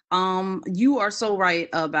 everyone. You are so right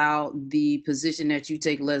about the position that you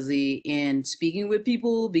take, Leslie, in speaking with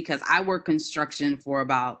people, because I worked construction for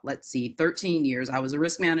about, let's see, 13 years. I was a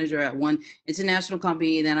risk manager at one international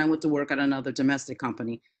company, then I went to work at another domestic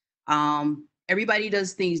company. Everybody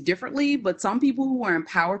does things differently, but some people who are in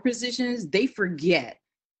power positions, they forget,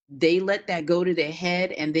 they let that go to their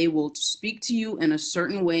head and they will speak to you in a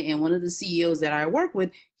certain way. And one of the CEOs that I work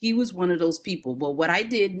with, he was one of those people. But what I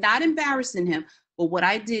did, not embarrassing him, but what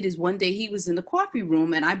I did is one day he was in the coffee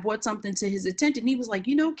room and I brought something to his attention. He was like,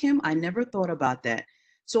 you know, Kim, I never thought about that.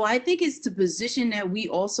 So I think it's the position that we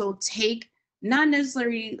also take, not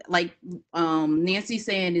necessarily like Nancy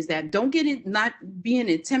saying, is that don't get it, not being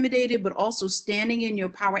intimidated, but also standing in your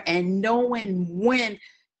power and knowing when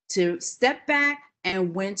to step back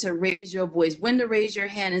and when to raise your voice, when to raise your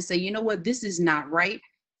hand and say, you know what, this is not right.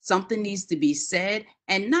 Something needs to be said,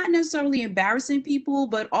 and not necessarily embarrassing people,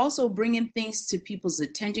 but also bringing things to people's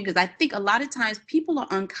attention. Because I think a lot of times people are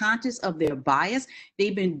unconscious of their bias.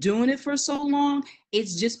 They've been doing it for so long.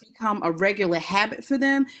 It's just become a regular habit for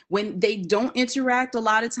them when they don't interact a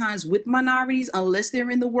lot of times with minorities unless they're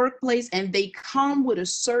in the workplace, and they come with a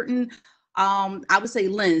certain I would say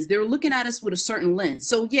lens. They're looking at us with a certain lens.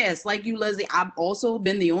 So yes, like you, Leslie, I've also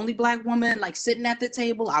been the only Black woman like sitting at the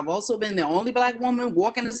table. I've also been the only Black woman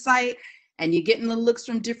walking the site, and you're getting the looks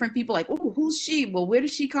from different people like, oh, who's she? Well, where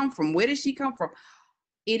does she come from? Where does she come from?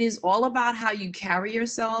 It is all about how you carry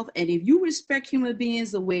yourself. And if you respect human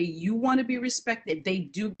beings the way you want to be respected, they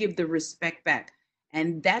do give the respect back.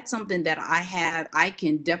 And that's something that I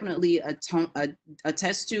can definitely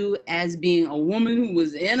attest to as being a woman who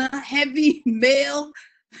was in a heavy male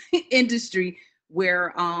industry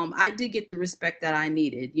where I did get the respect that I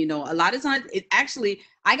needed. You know, a lot of times it actually,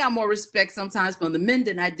 I got more respect sometimes from the men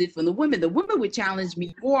than I did from the women. The women would challenge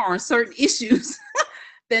me more on certain issues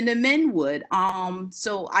than the men would.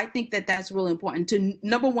 So I think that that's really important to,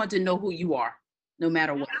 number one, to know who you are, no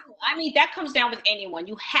matter what. I mean, that comes down with anyone.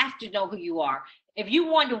 You have to know who you are. If you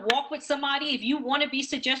want to walk with somebody, if you want to be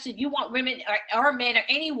suggested, you want women or men or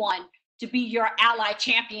anyone to be your ally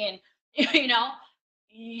champion, you know,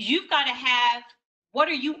 you've got to have, what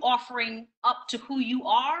are you offering up to who you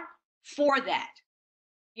are for that?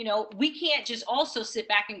 You know, we can't just also sit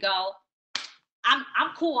back and go, I'm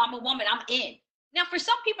cool, I'm a woman, I'm in. Now, for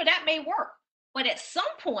some people that may work, but at some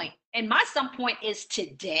point, and my some point is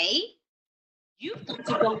today, you've got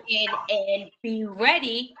to go in and be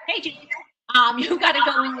ready. Hey, Judy, you've got to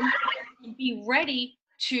go in and be ready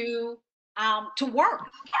to work.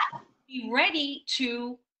 Be ready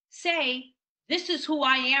to say, this is who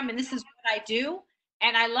I am and this is what I do.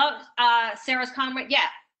 And I love Sarah's comment. Yeah,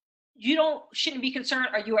 you shouldn't be concerned,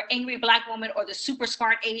 are you an angry Black woman or the super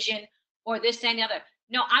smart Asian or this and the other.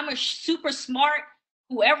 No, I'm a super smart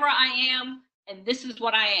whoever I am, and this is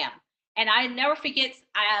what I am. And I never forget,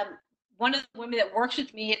 one of the women that works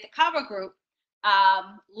with me at the Cavu group,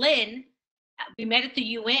 Lynn, we met at the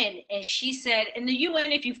UN, and she said, in the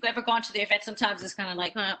UN, if you've ever gone to the event, sometimes it's kind of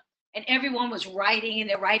like, huh? And everyone was writing and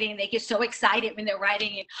they're writing and they get so excited when they're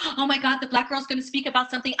writing and, oh my God, the Black girl's going to speak about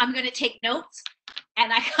something. I'm going to take notes.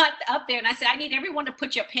 And I got up there and I said, I need everyone to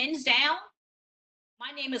put your pens down.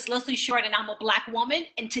 My name is Leslie Short and I'm a Black woman.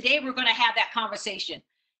 And today we're going to have that conversation.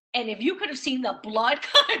 And if you could have seen the blood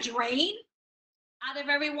kind of drain out of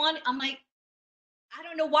everyone, I'm like, I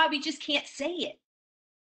don't know why we just can't say it.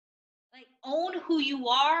 Like, own who you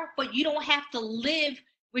are, but you don't have to live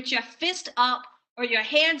with your fist up or your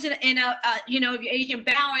hands in a you know, your Asian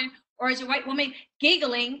bowing, or as a white woman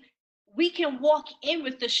giggling. We can walk in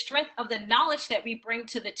with the strength of the knowledge that we bring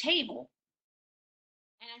to the table.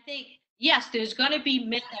 And I think, yes, there's going to be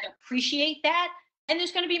men that appreciate that, and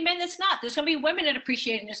there's going to be men that's not. There's going to be women that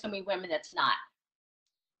appreciate it, and there's going to be women that's not.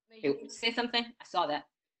 You say something? I saw that.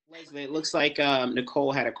 Leslie, it looks like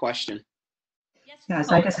Nicole had a question. Yes,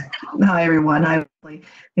 hi everyone. Hi, Leslie,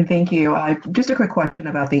 and thank you. Just a quick question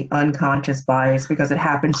about the unconscious bias, because it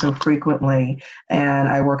happens so frequently, and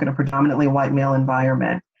I work in a predominantly white male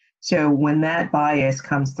environment. So when that bias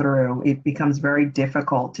comes through, it becomes very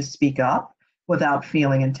difficult to speak up without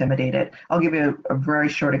feeling intimidated. I'll give you a very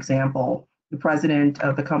short example. The president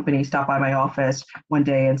of the company stopped by my office one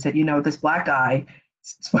day and said, you know, this Black guy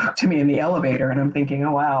spoke to me in the elevator, and I'm thinking,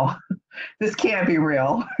 oh, wow, this can't be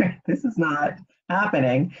real. This is not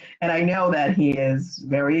happening. And I know that he is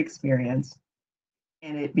very experienced.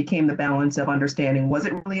 And it became the balance of understanding, was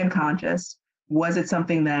it really unconscious? Was it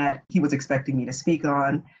something that he was expecting me to speak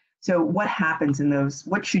on? So what happens in those,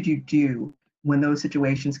 what should you do when those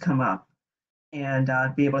situations come up, and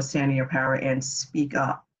be able to stand in your power and speak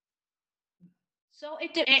up? So you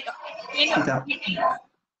know, Speak up.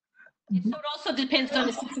 so it also depends on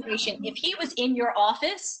the situation. If he was in your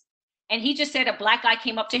office and he just said a black guy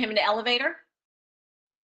came up to him in the elevator,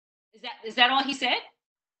 is that all he said?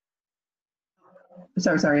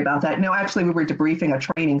 Sorry about that. No, actually, we were debriefing a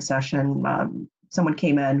training session. Someone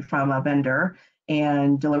came in from a vendor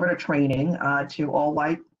and delivered a training to all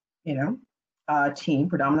white, team,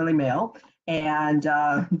 predominantly male, and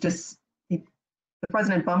the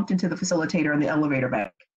president bumped into the facilitator in the elevator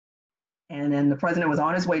bank, and then the president was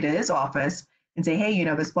on his way to his office and say, "Hey,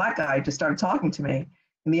 this black guy just started talking to me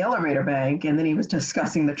in the elevator bank," and then he was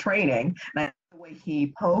discussing the training. And the way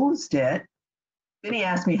he posed it, then he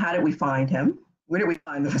asked me, "How did we find him? Where did we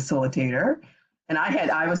find the facilitator?" And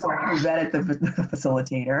I was the one who vetted the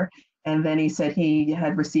facilitator. And then he said he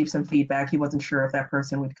had received some feedback. He wasn't sure if that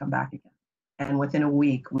person would come back again. And within a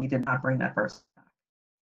week, we did not bring that person back.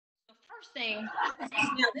 The first thing,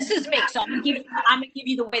 this is me, so I'm gonna give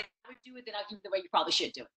you the way I would do it, then I'll give you the way you probably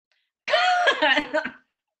should do it.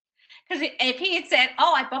 Because if he had said,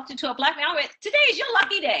 "Oh, I bumped into a black man," I went, "Today's your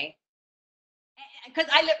lucky day." Because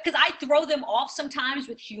I throw them off sometimes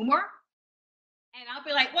with humor, and I'll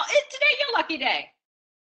be like, "Well, today your lucky day.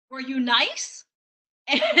 Were you nice?"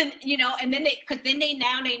 And and then they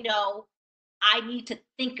know I need to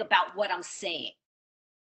think about what I'm saying.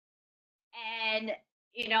 And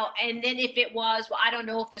and then if it was, well, I don't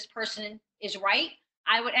know if this person is right,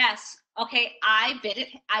 I would ask, okay, I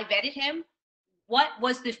vetted him. What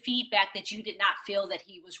was the feedback that you did not feel that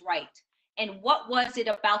he was right? And what was it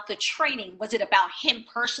about the training? Was it about him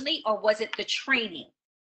personally, or was it the training?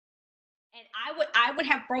 And I would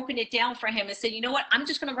have broken it down for him and said, you know what, I'm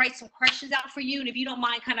just going to write some questions out for you, and if you don't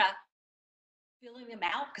mind kind of filling them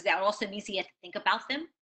out, because that also means he had to think about them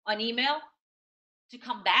on email to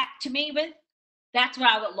come back to me with. That's what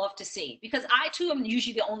I would love to see, because I too am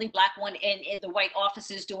usually the only black one in the white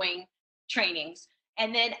offices doing trainings.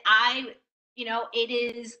 And then it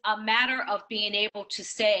is a matter of being able to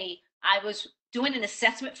say, I was doing an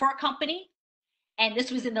assessment for a company, and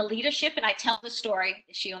this was in the leadership, and I tell the story.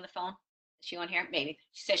 Is she on the phone? Is she on here? Maybe.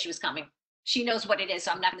 She said she was coming. She knows what it is,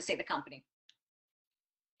 so I'm not going to say the company.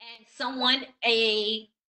 And a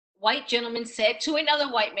white gentleman said to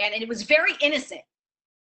another white man, and it was very innocent,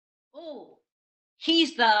 "Oh,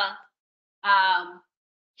 he's the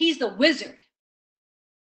wizard."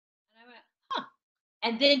 And I went, huh.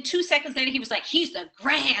 And then 2 seconds later, he was like, "He's the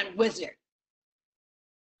grand wizard."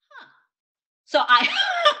 Huh. So I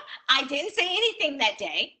I didn't say anything that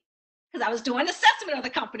day because I was doing assessment of the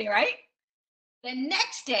company, right? The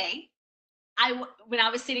next day, when I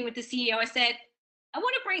was sitting with the CEO, I said, "I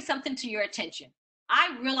want to bring something to your attention.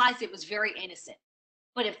 I realized it was very innocent,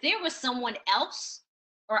 but if there was someone else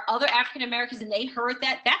or other African Americans and they heard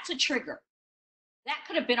that, that's a trigger. That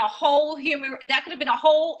could have been a whole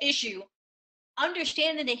issue.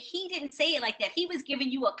 Understanding that he didn't say it like that. He was giving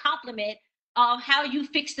you a compliment of how you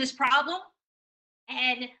fixed this problem.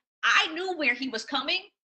 And I knew where he was coming,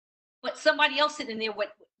 but somebody else sitting there would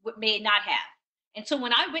may not have." And so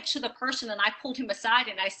when I went to the person and I pulled him aside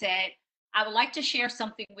and I said, "I would like to share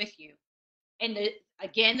something with you." And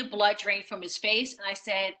again, the blood drained from his face. And I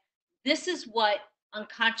said, "This is what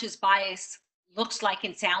unconscious bias looks like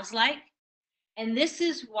and sounds like. And this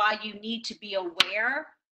is why you need to be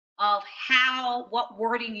aware of what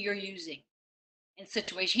wording you're using in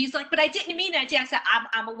situations." He's like, "But I didn't mean that." I said,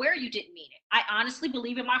 I'm aware you didn't mean it. I honestly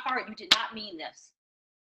believe in my heart you did not mean this.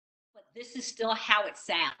 But this is still how it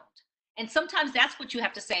sounds. And sometimes that's what you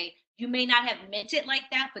have to say. You may not have meant it like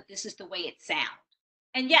that, but this is the way it sounds.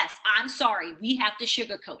 And yes, I'm sorry, we have to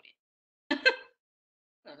sugarcoat it.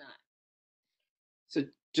 So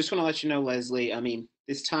just want to let you know, Leslie, I mean,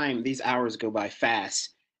 these hours go by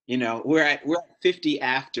fast. We're at 50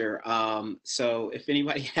 after. So if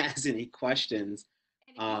anybody has any questions.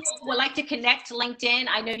 And if you would like to connect to LinkedIn,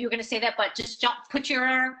 I know you're going to say that, but just put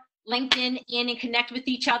your LinkedIn in and connect with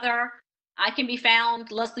each other. I can be found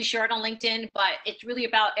Leslie Short on LinkedIn, but it's really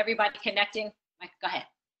about everybody connecting. Go ahead.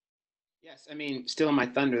 Yes, I mean, still in my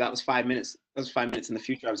thunder. That was 5 minutes. That was 5 minutes in the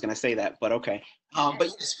future. I was going to say that, but okay. But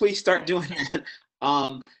yes, please start doing that.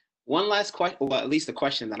 One last question, well, at least the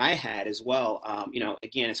question that I had as well.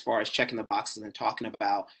 Again, as far as checking the boxes and talking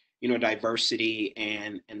about, diversity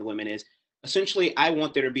and the women is essentially, I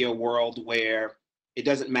want there to be a world where it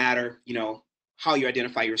doesn't matter, how you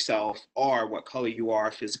identify yourself or what color you are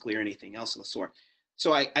physically or anything else of the sort.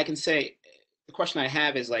 So I can say the question I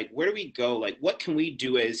have is like, where do we go? Like, what can we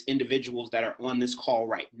do as individuals that are on this call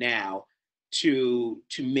right now to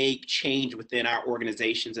make change within our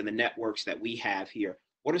organizations and the networks that we have here?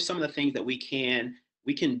 What are some of the things that we can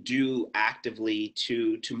do actively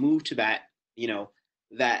to move to that, you know,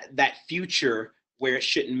 that future where it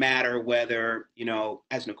shouldn't matter whether, you know,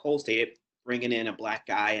 as Nicole stated, bringing in a Black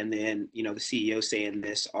guy and then, you know, the CEO saying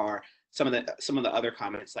this, or some of the other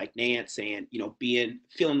comments like Nance saying, you know,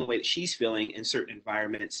 feeling the way that she's feeling in certain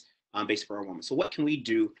environments based for a woman. So what can we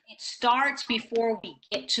do? It starts before we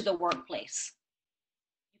get to the workplace.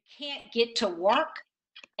 You can't get to work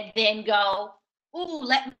and then go, ooh,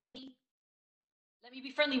 let me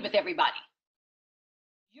be friendly with everybody.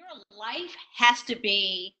 Your life has to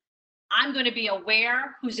be, I'm going to be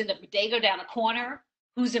aware who's in the bodega down the corner,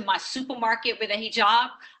 who's in my supermarket with a hijab.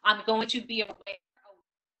 I'm going to be aware of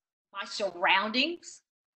my surroundings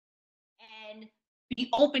and be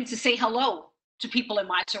open to say hello to people in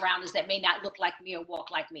my surroundings that may not look like me or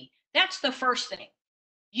walk like me. That's the first thing.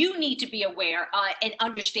 You need to be aware and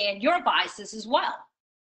understand your biases as well.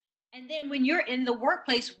 And then when you're in the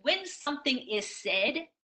workplace, when something is said,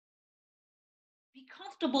 be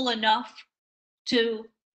comfortable enough to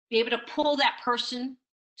be able to pull that person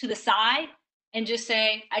to the side and just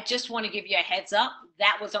say, I just want to give you a heads up.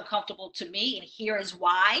 That was uncomfortable to me, and here is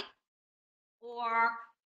why. Or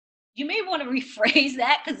you may want to rephrase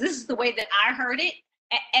that because this is the way that I heard it.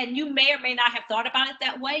 And you may or may not have thought about it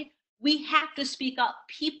that way. We have to speak up.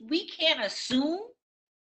 We can't assume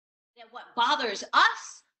that what bothers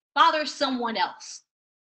us bothers someone else.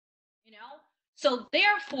 You know? So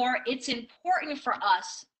therefore, it's important for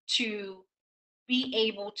us to be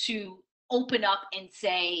able to open up and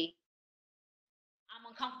say, I'm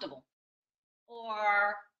uncomfortable.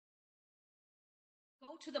 Or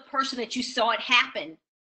go to the person that you saw it happen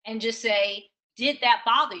and just say, did that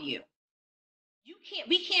bother you?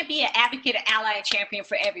 We can't be an advocate, an ally, a champion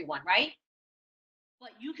for everyone, right? But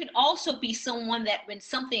you can also be someone that when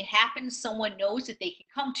something happens, someone knows that they can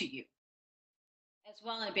come to you as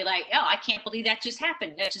well and be like, oh, I can't believe that just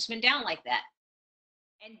happened. That just went down like that.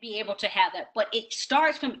 And be able to have that. But it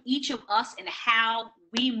starts from each of us and how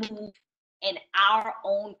we move in our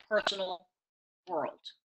own personal world.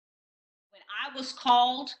 When I was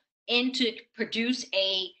called in to produce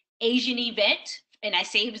a Asian event, and I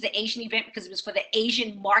say it was the Asian event because it was for the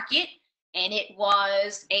Asian market, and it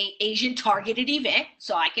was a Asian targeted event,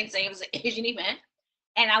 so I can say it was an Asian event.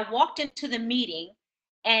 And I walked into the meeting,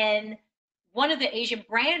 and one of the Asian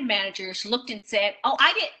brand managers looked and said, oh,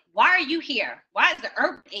 why are you here? Why is the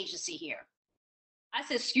urban agency here? I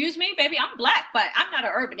said, excuse me, baby, I'm Black, but I'm not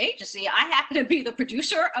an urban agency. I happen to be the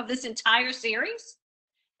producer of this entire series.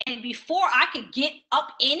 And before I could get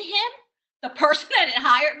up in him, the person that had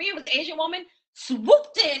hired me was the Asian woman,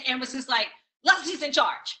 swooped in and was just like, Leslie's in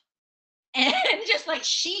charge. And just like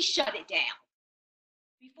she shut it down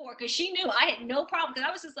before, because she knew I had no problem. Because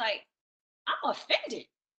I was just like, I'm offended.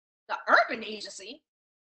 The urban agency,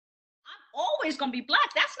 I'm always going to be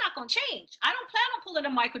Black. That's not going to change. I don't plan on pulling a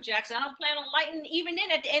Michael Jackson. I don't plan on lightening. Even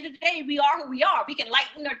then, at the end of the day, we are who we are. We can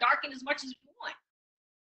lighten or darken as much as we want.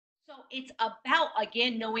 So it's about,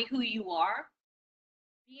 again, knowing who you are,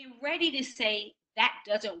 being ready to say, that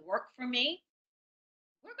doesn't work for me.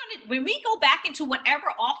 When we go back into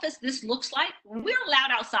whatever office this looks like, when we're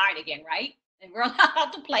allowed outside again, right? And we're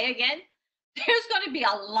allowed to play again, there's going to be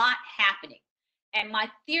a lot happening. And my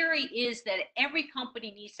theory is that every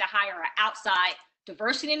company needs to hire an outside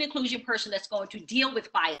diversity and inclusion person that's going to deal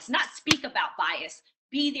with bias, not speak about bias,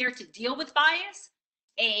 be there to deal with bias,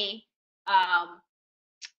 a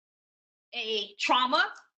trauma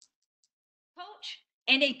coach,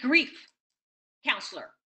 and a grief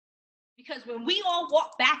counselor. Because when we all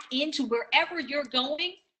walk back into wherever you're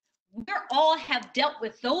going, we all have dealt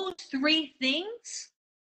with those three things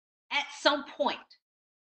at some point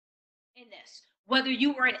in this. Whether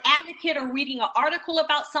you were an advocate or reading an article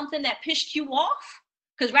about something that pissed you off,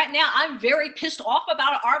 because right now I'm very pissed off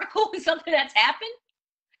about an article and something that's happened,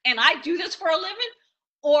 and I do this for a living,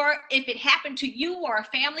 or if it happened to you or a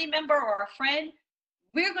family member or a friend,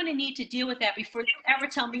 we're going to need to deal with that before you ever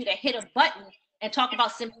tell me to hit a button and talk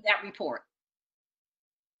about sending that report.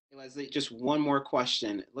 Hey, Leslie, just one more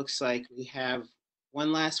question. It looks like we have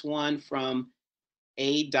one last one from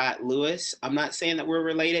A. Lewis. I'm not saying that we're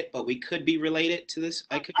related, but we could be related to this.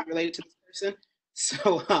 I could be related to this person.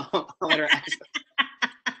 So I'll let her ask.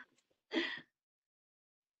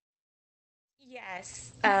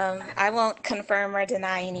 Yes, I won't confirm or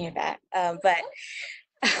deny any of that, but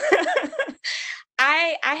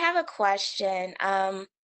I have a question.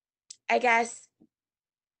 I guess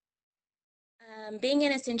being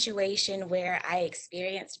in a situation where I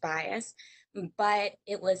experienced bias, but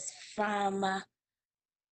it was from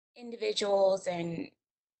individuals and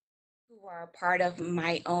who are part of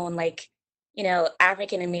my own, like,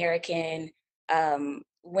 African American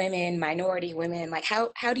women, minority women. Like,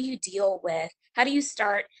 how do you how do you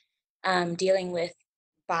start dealing with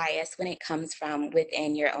bias when it comes from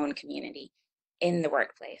within your own community in the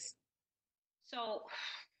workplace? So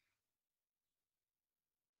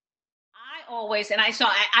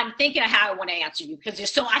I'm thinking of how I want to answer you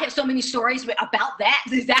because I have so many stories about that,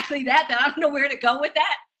 exactly that I don't know where to go with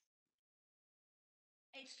that.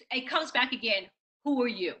 It comes back again. Who are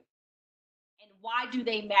you? And why do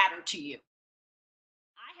they matter to you?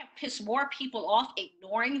 I have pissed more people off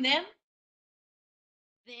ignoring them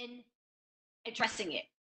than addressing it.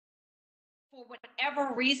 For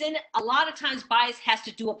whatever reason, a lot of times bias has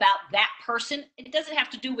to do about that person. It doesn't have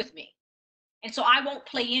to do with me. And so I won't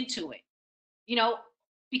play into it.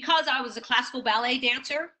 Because I was a classical ballet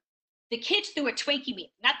dancer, the kids threw a Twinkie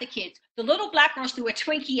me, not the kids, the little black girls threw a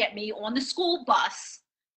Twinkie at me on the school bus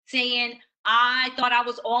saying I thought I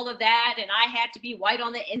was all of that and I had to be white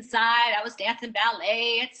on the inside. I was dancing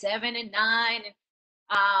ballet at 7 and 9. And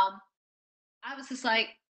I was just like,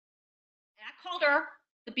 I called her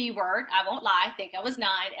the B word. I won't lie. I think I was 9.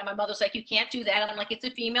 And my mother's like, you can't do that. I'm like, it's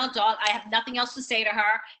a female dog. I have nothing else to say to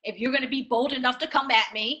her. If you're going to be bold enough to come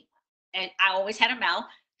at me, and I always had a mouth,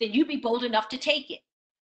 then you be bold enough to take it.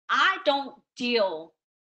 I don't deal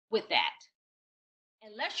with that.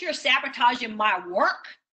 Unless you're sabotaging my work,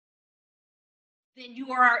 then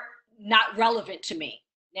you are not relevant to me.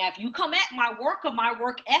 Now, if you come at my work or my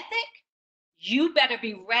work ethic, you better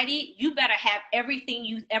be ready. You better have everything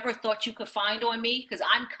you ever thought you could find on me, because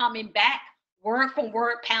I'm coming back word for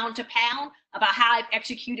word, pound to pound, about how I've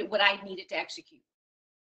executed what I needed to execute.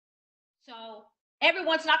 So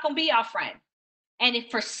everyone's not going to be our friend. And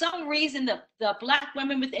if for some reason the black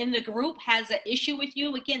women within the group has an issue with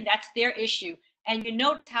you, again, that's their issue. And you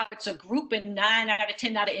notice how it's a group and 9 out of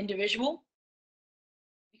 10 not an individual,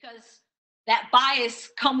 because that bias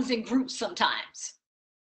comes in groups sometimes.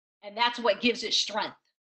 And that's what gives it strength.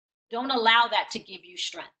 Don't allow that to give you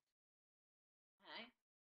strength. Okay?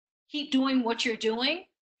 Keep doing what you're doing.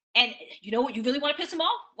 And you know what? You really want to piss them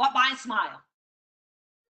off? Walk by and smile.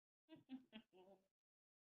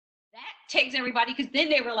 That takes everybody, because then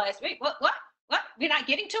they realize, wait, what? We're not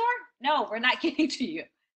getting to her? No, we're not getting to you.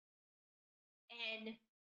 And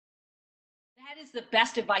that is the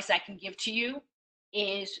best advice I can give to you,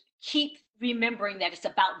 is keep remembering that it's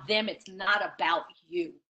about them. It's not about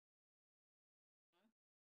you.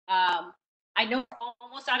 I know we're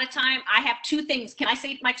almost out of time. I have 2 things. Can I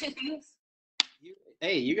say my 2 things?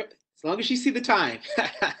 You go, as long as you see the time.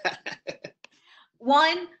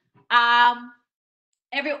 One, I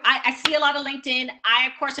see a lot of LinkedIn. I,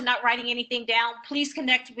 of course, am not writing anything down. Please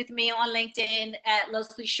connect with me on LinkedIn at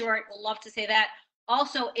Leslie Short. Would love to say that.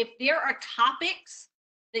 Also, if there are topics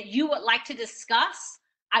that you would like to discuss,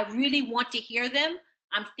 I really want to hear them.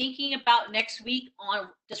 I'm thinking about next week on,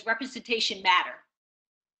 does representation matter?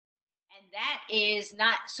 And that is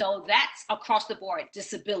not, so that's across the board,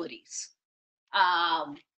 disabilities,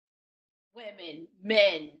 women,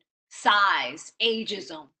 men, size,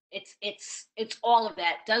 ageism. It's all of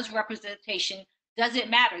that. Does representation, does it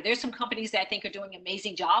matter? There's some companies that I think are doing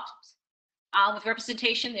amazing jobs with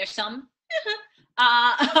representation. There's some.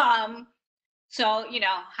 So,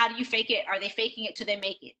 how do you fake it? Are they faking it till they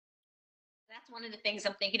make it? That's one of the things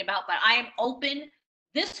I'm thinking about, but I am open.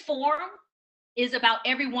 This forum is about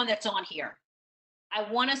everyone that's on here. I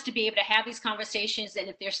want us to be able to have these conversations, and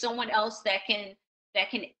if there's someone else that can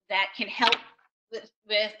help with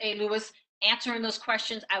a Lewis answering those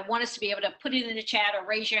questions, I want us to be able to put it in the chat or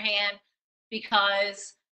raise your hand,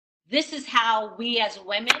 because this is how we as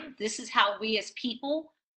women, this is how we as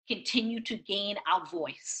people continue to gain our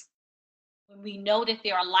voice. When we know that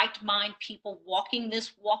there are like-minded people walking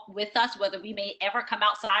this walk with us, whether we may ever come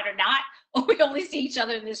outside or not, or we only see each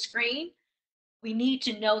other in the screen, we need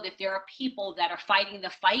to know that there are people that are fighting the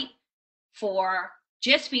fight for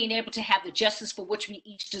just being able to have the justice for which we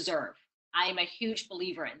each deserve. I am a huge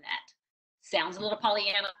believer in that. Sounds a little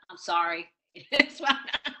Pollyanna, I'm sorry.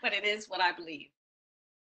 But it is what I believe.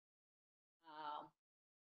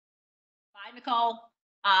 Bye, Nicole.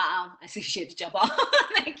 I see she had to jump off.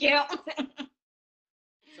 Thank you.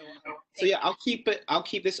 So yeah, I'll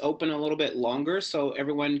keep this open a little bit longer so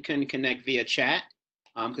everyone can connect via chat.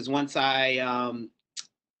 Because once I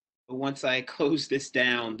close this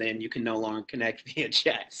down, then you can no longer connect via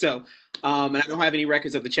chat. So, and I don't have any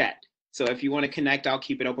records of the chat. So if you want to connect, I'll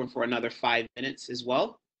keep it open for another 5 minutes as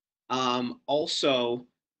well. Also,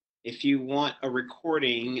 if you want a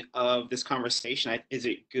recording of this conversation, is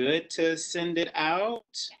it good to send it out?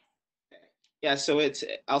 Yeah, so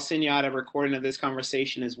I'll send you out a recording of this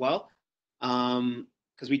conversation as well,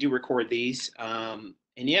 because we do record these. And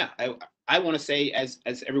yeah, I want to say as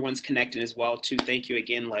everyone's connected as well too. Thank you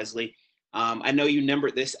again, Leslie. I know you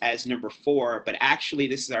numbered this as number 4, but actually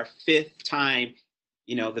this is our 5th time.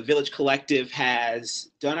 The Village Collective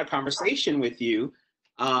has done a conversation with you.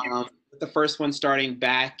 The first one starting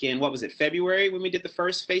back in, what was it, February, when we did the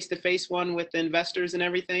first face-to-face one with investors and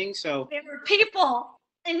everything. So there were people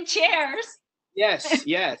in chairs. Yes,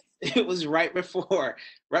 yes. It was right before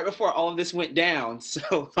all of this went down.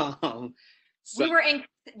 So,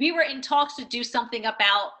 we were in talks to do something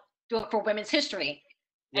about for Women's History,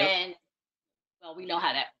 Yep. and well, we know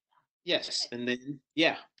how that. Yes, and then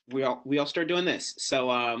yeah, we all start doing this.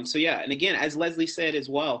 So yeah, and again, as Leslie said as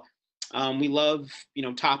well, we love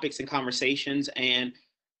topics and conversations, and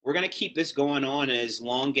we're gonna keep this going on as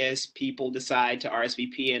long as people decide to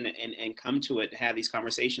RSVP and come to it, have these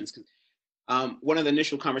conversations. One of the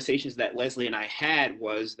initial conversations that Leslie and I had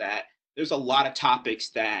was that there's a lot of topics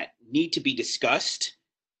that need to be discussed,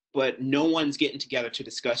 but no one's getting together to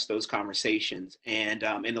discuss those conversations and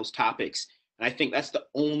those topics. And I think that's the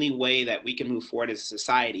only way that we can move forward as a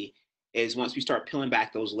society is once we start peeling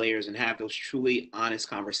back those layers and have those truly honest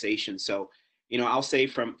conversations. So, I'll say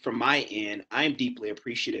from my end, I am deeply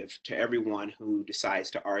appreciative to everyone who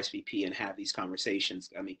decides to RSVP and have these conversations.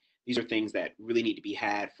 I mean, these are things that really need to be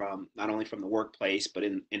had from not only from the workplace, but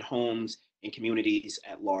in homes and communities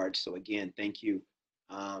at large. So again, thank you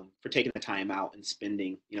for taking the time out and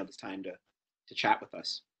spending this time to chat with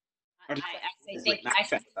us. I say thank you. I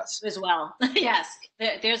say as well. Yes,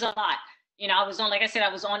 there's a lot. I was on, like I said, I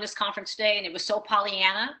was on this conference today, and it was so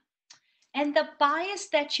Pollyanna. And the bias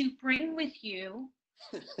that you bring with you,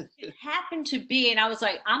 it happened to be, and I was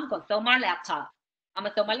like, I'm gonna throw my laptop. I'm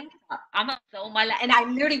gonna throw my laptop. I'm gonna throw my laptop. And I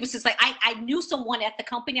literally was just like, I knew someone at the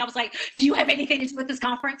company. I was like, do you have anything to do with this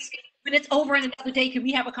conference? When it's over in another day, can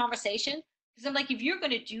we have a conversation? Because I'm like, if you're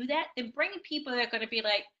gonna do that, then bring people that are gonna be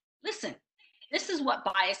like, listen, this is what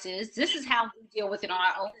bias is. This is how we deal with it on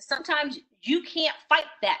our own. Sometimes you can't fight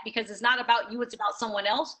that because it's not about you, it's about someone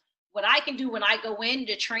else. What I can do when I go in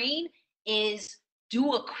to train is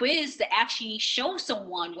do a quiz to actually show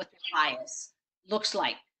someone what the bias looks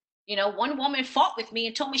like. One woman fought with me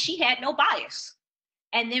and told me she had no bias.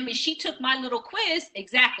 And then when she took my little quiz,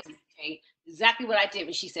 exactly what I did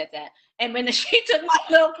when she said that. And when she took my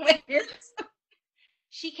little quiz,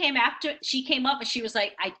 she came up and she was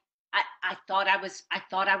like, I thought I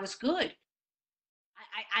was good.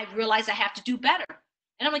 I realized I have to do better.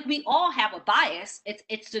 And I'm like, we all have a bias.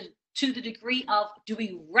 It's to the degree of, do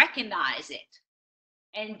we recognize it?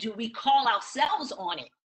 And do we call ourselves on it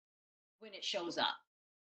when it shows up?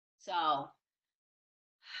 So,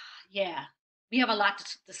 yeah, we have a lot to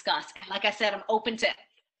discuss. And like I said, I'm open to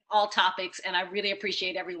all topics, and I really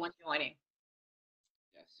appreciate everyone joining.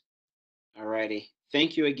 Yes. All righty.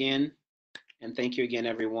 Thank you again. And thank you again,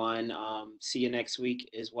 everyone. See you next week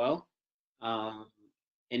as well. And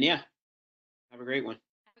yeah, have a great one.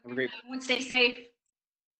 Have a great one. Stay safe.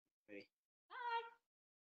 Bye.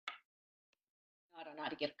 I don't know how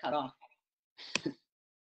to get cut off.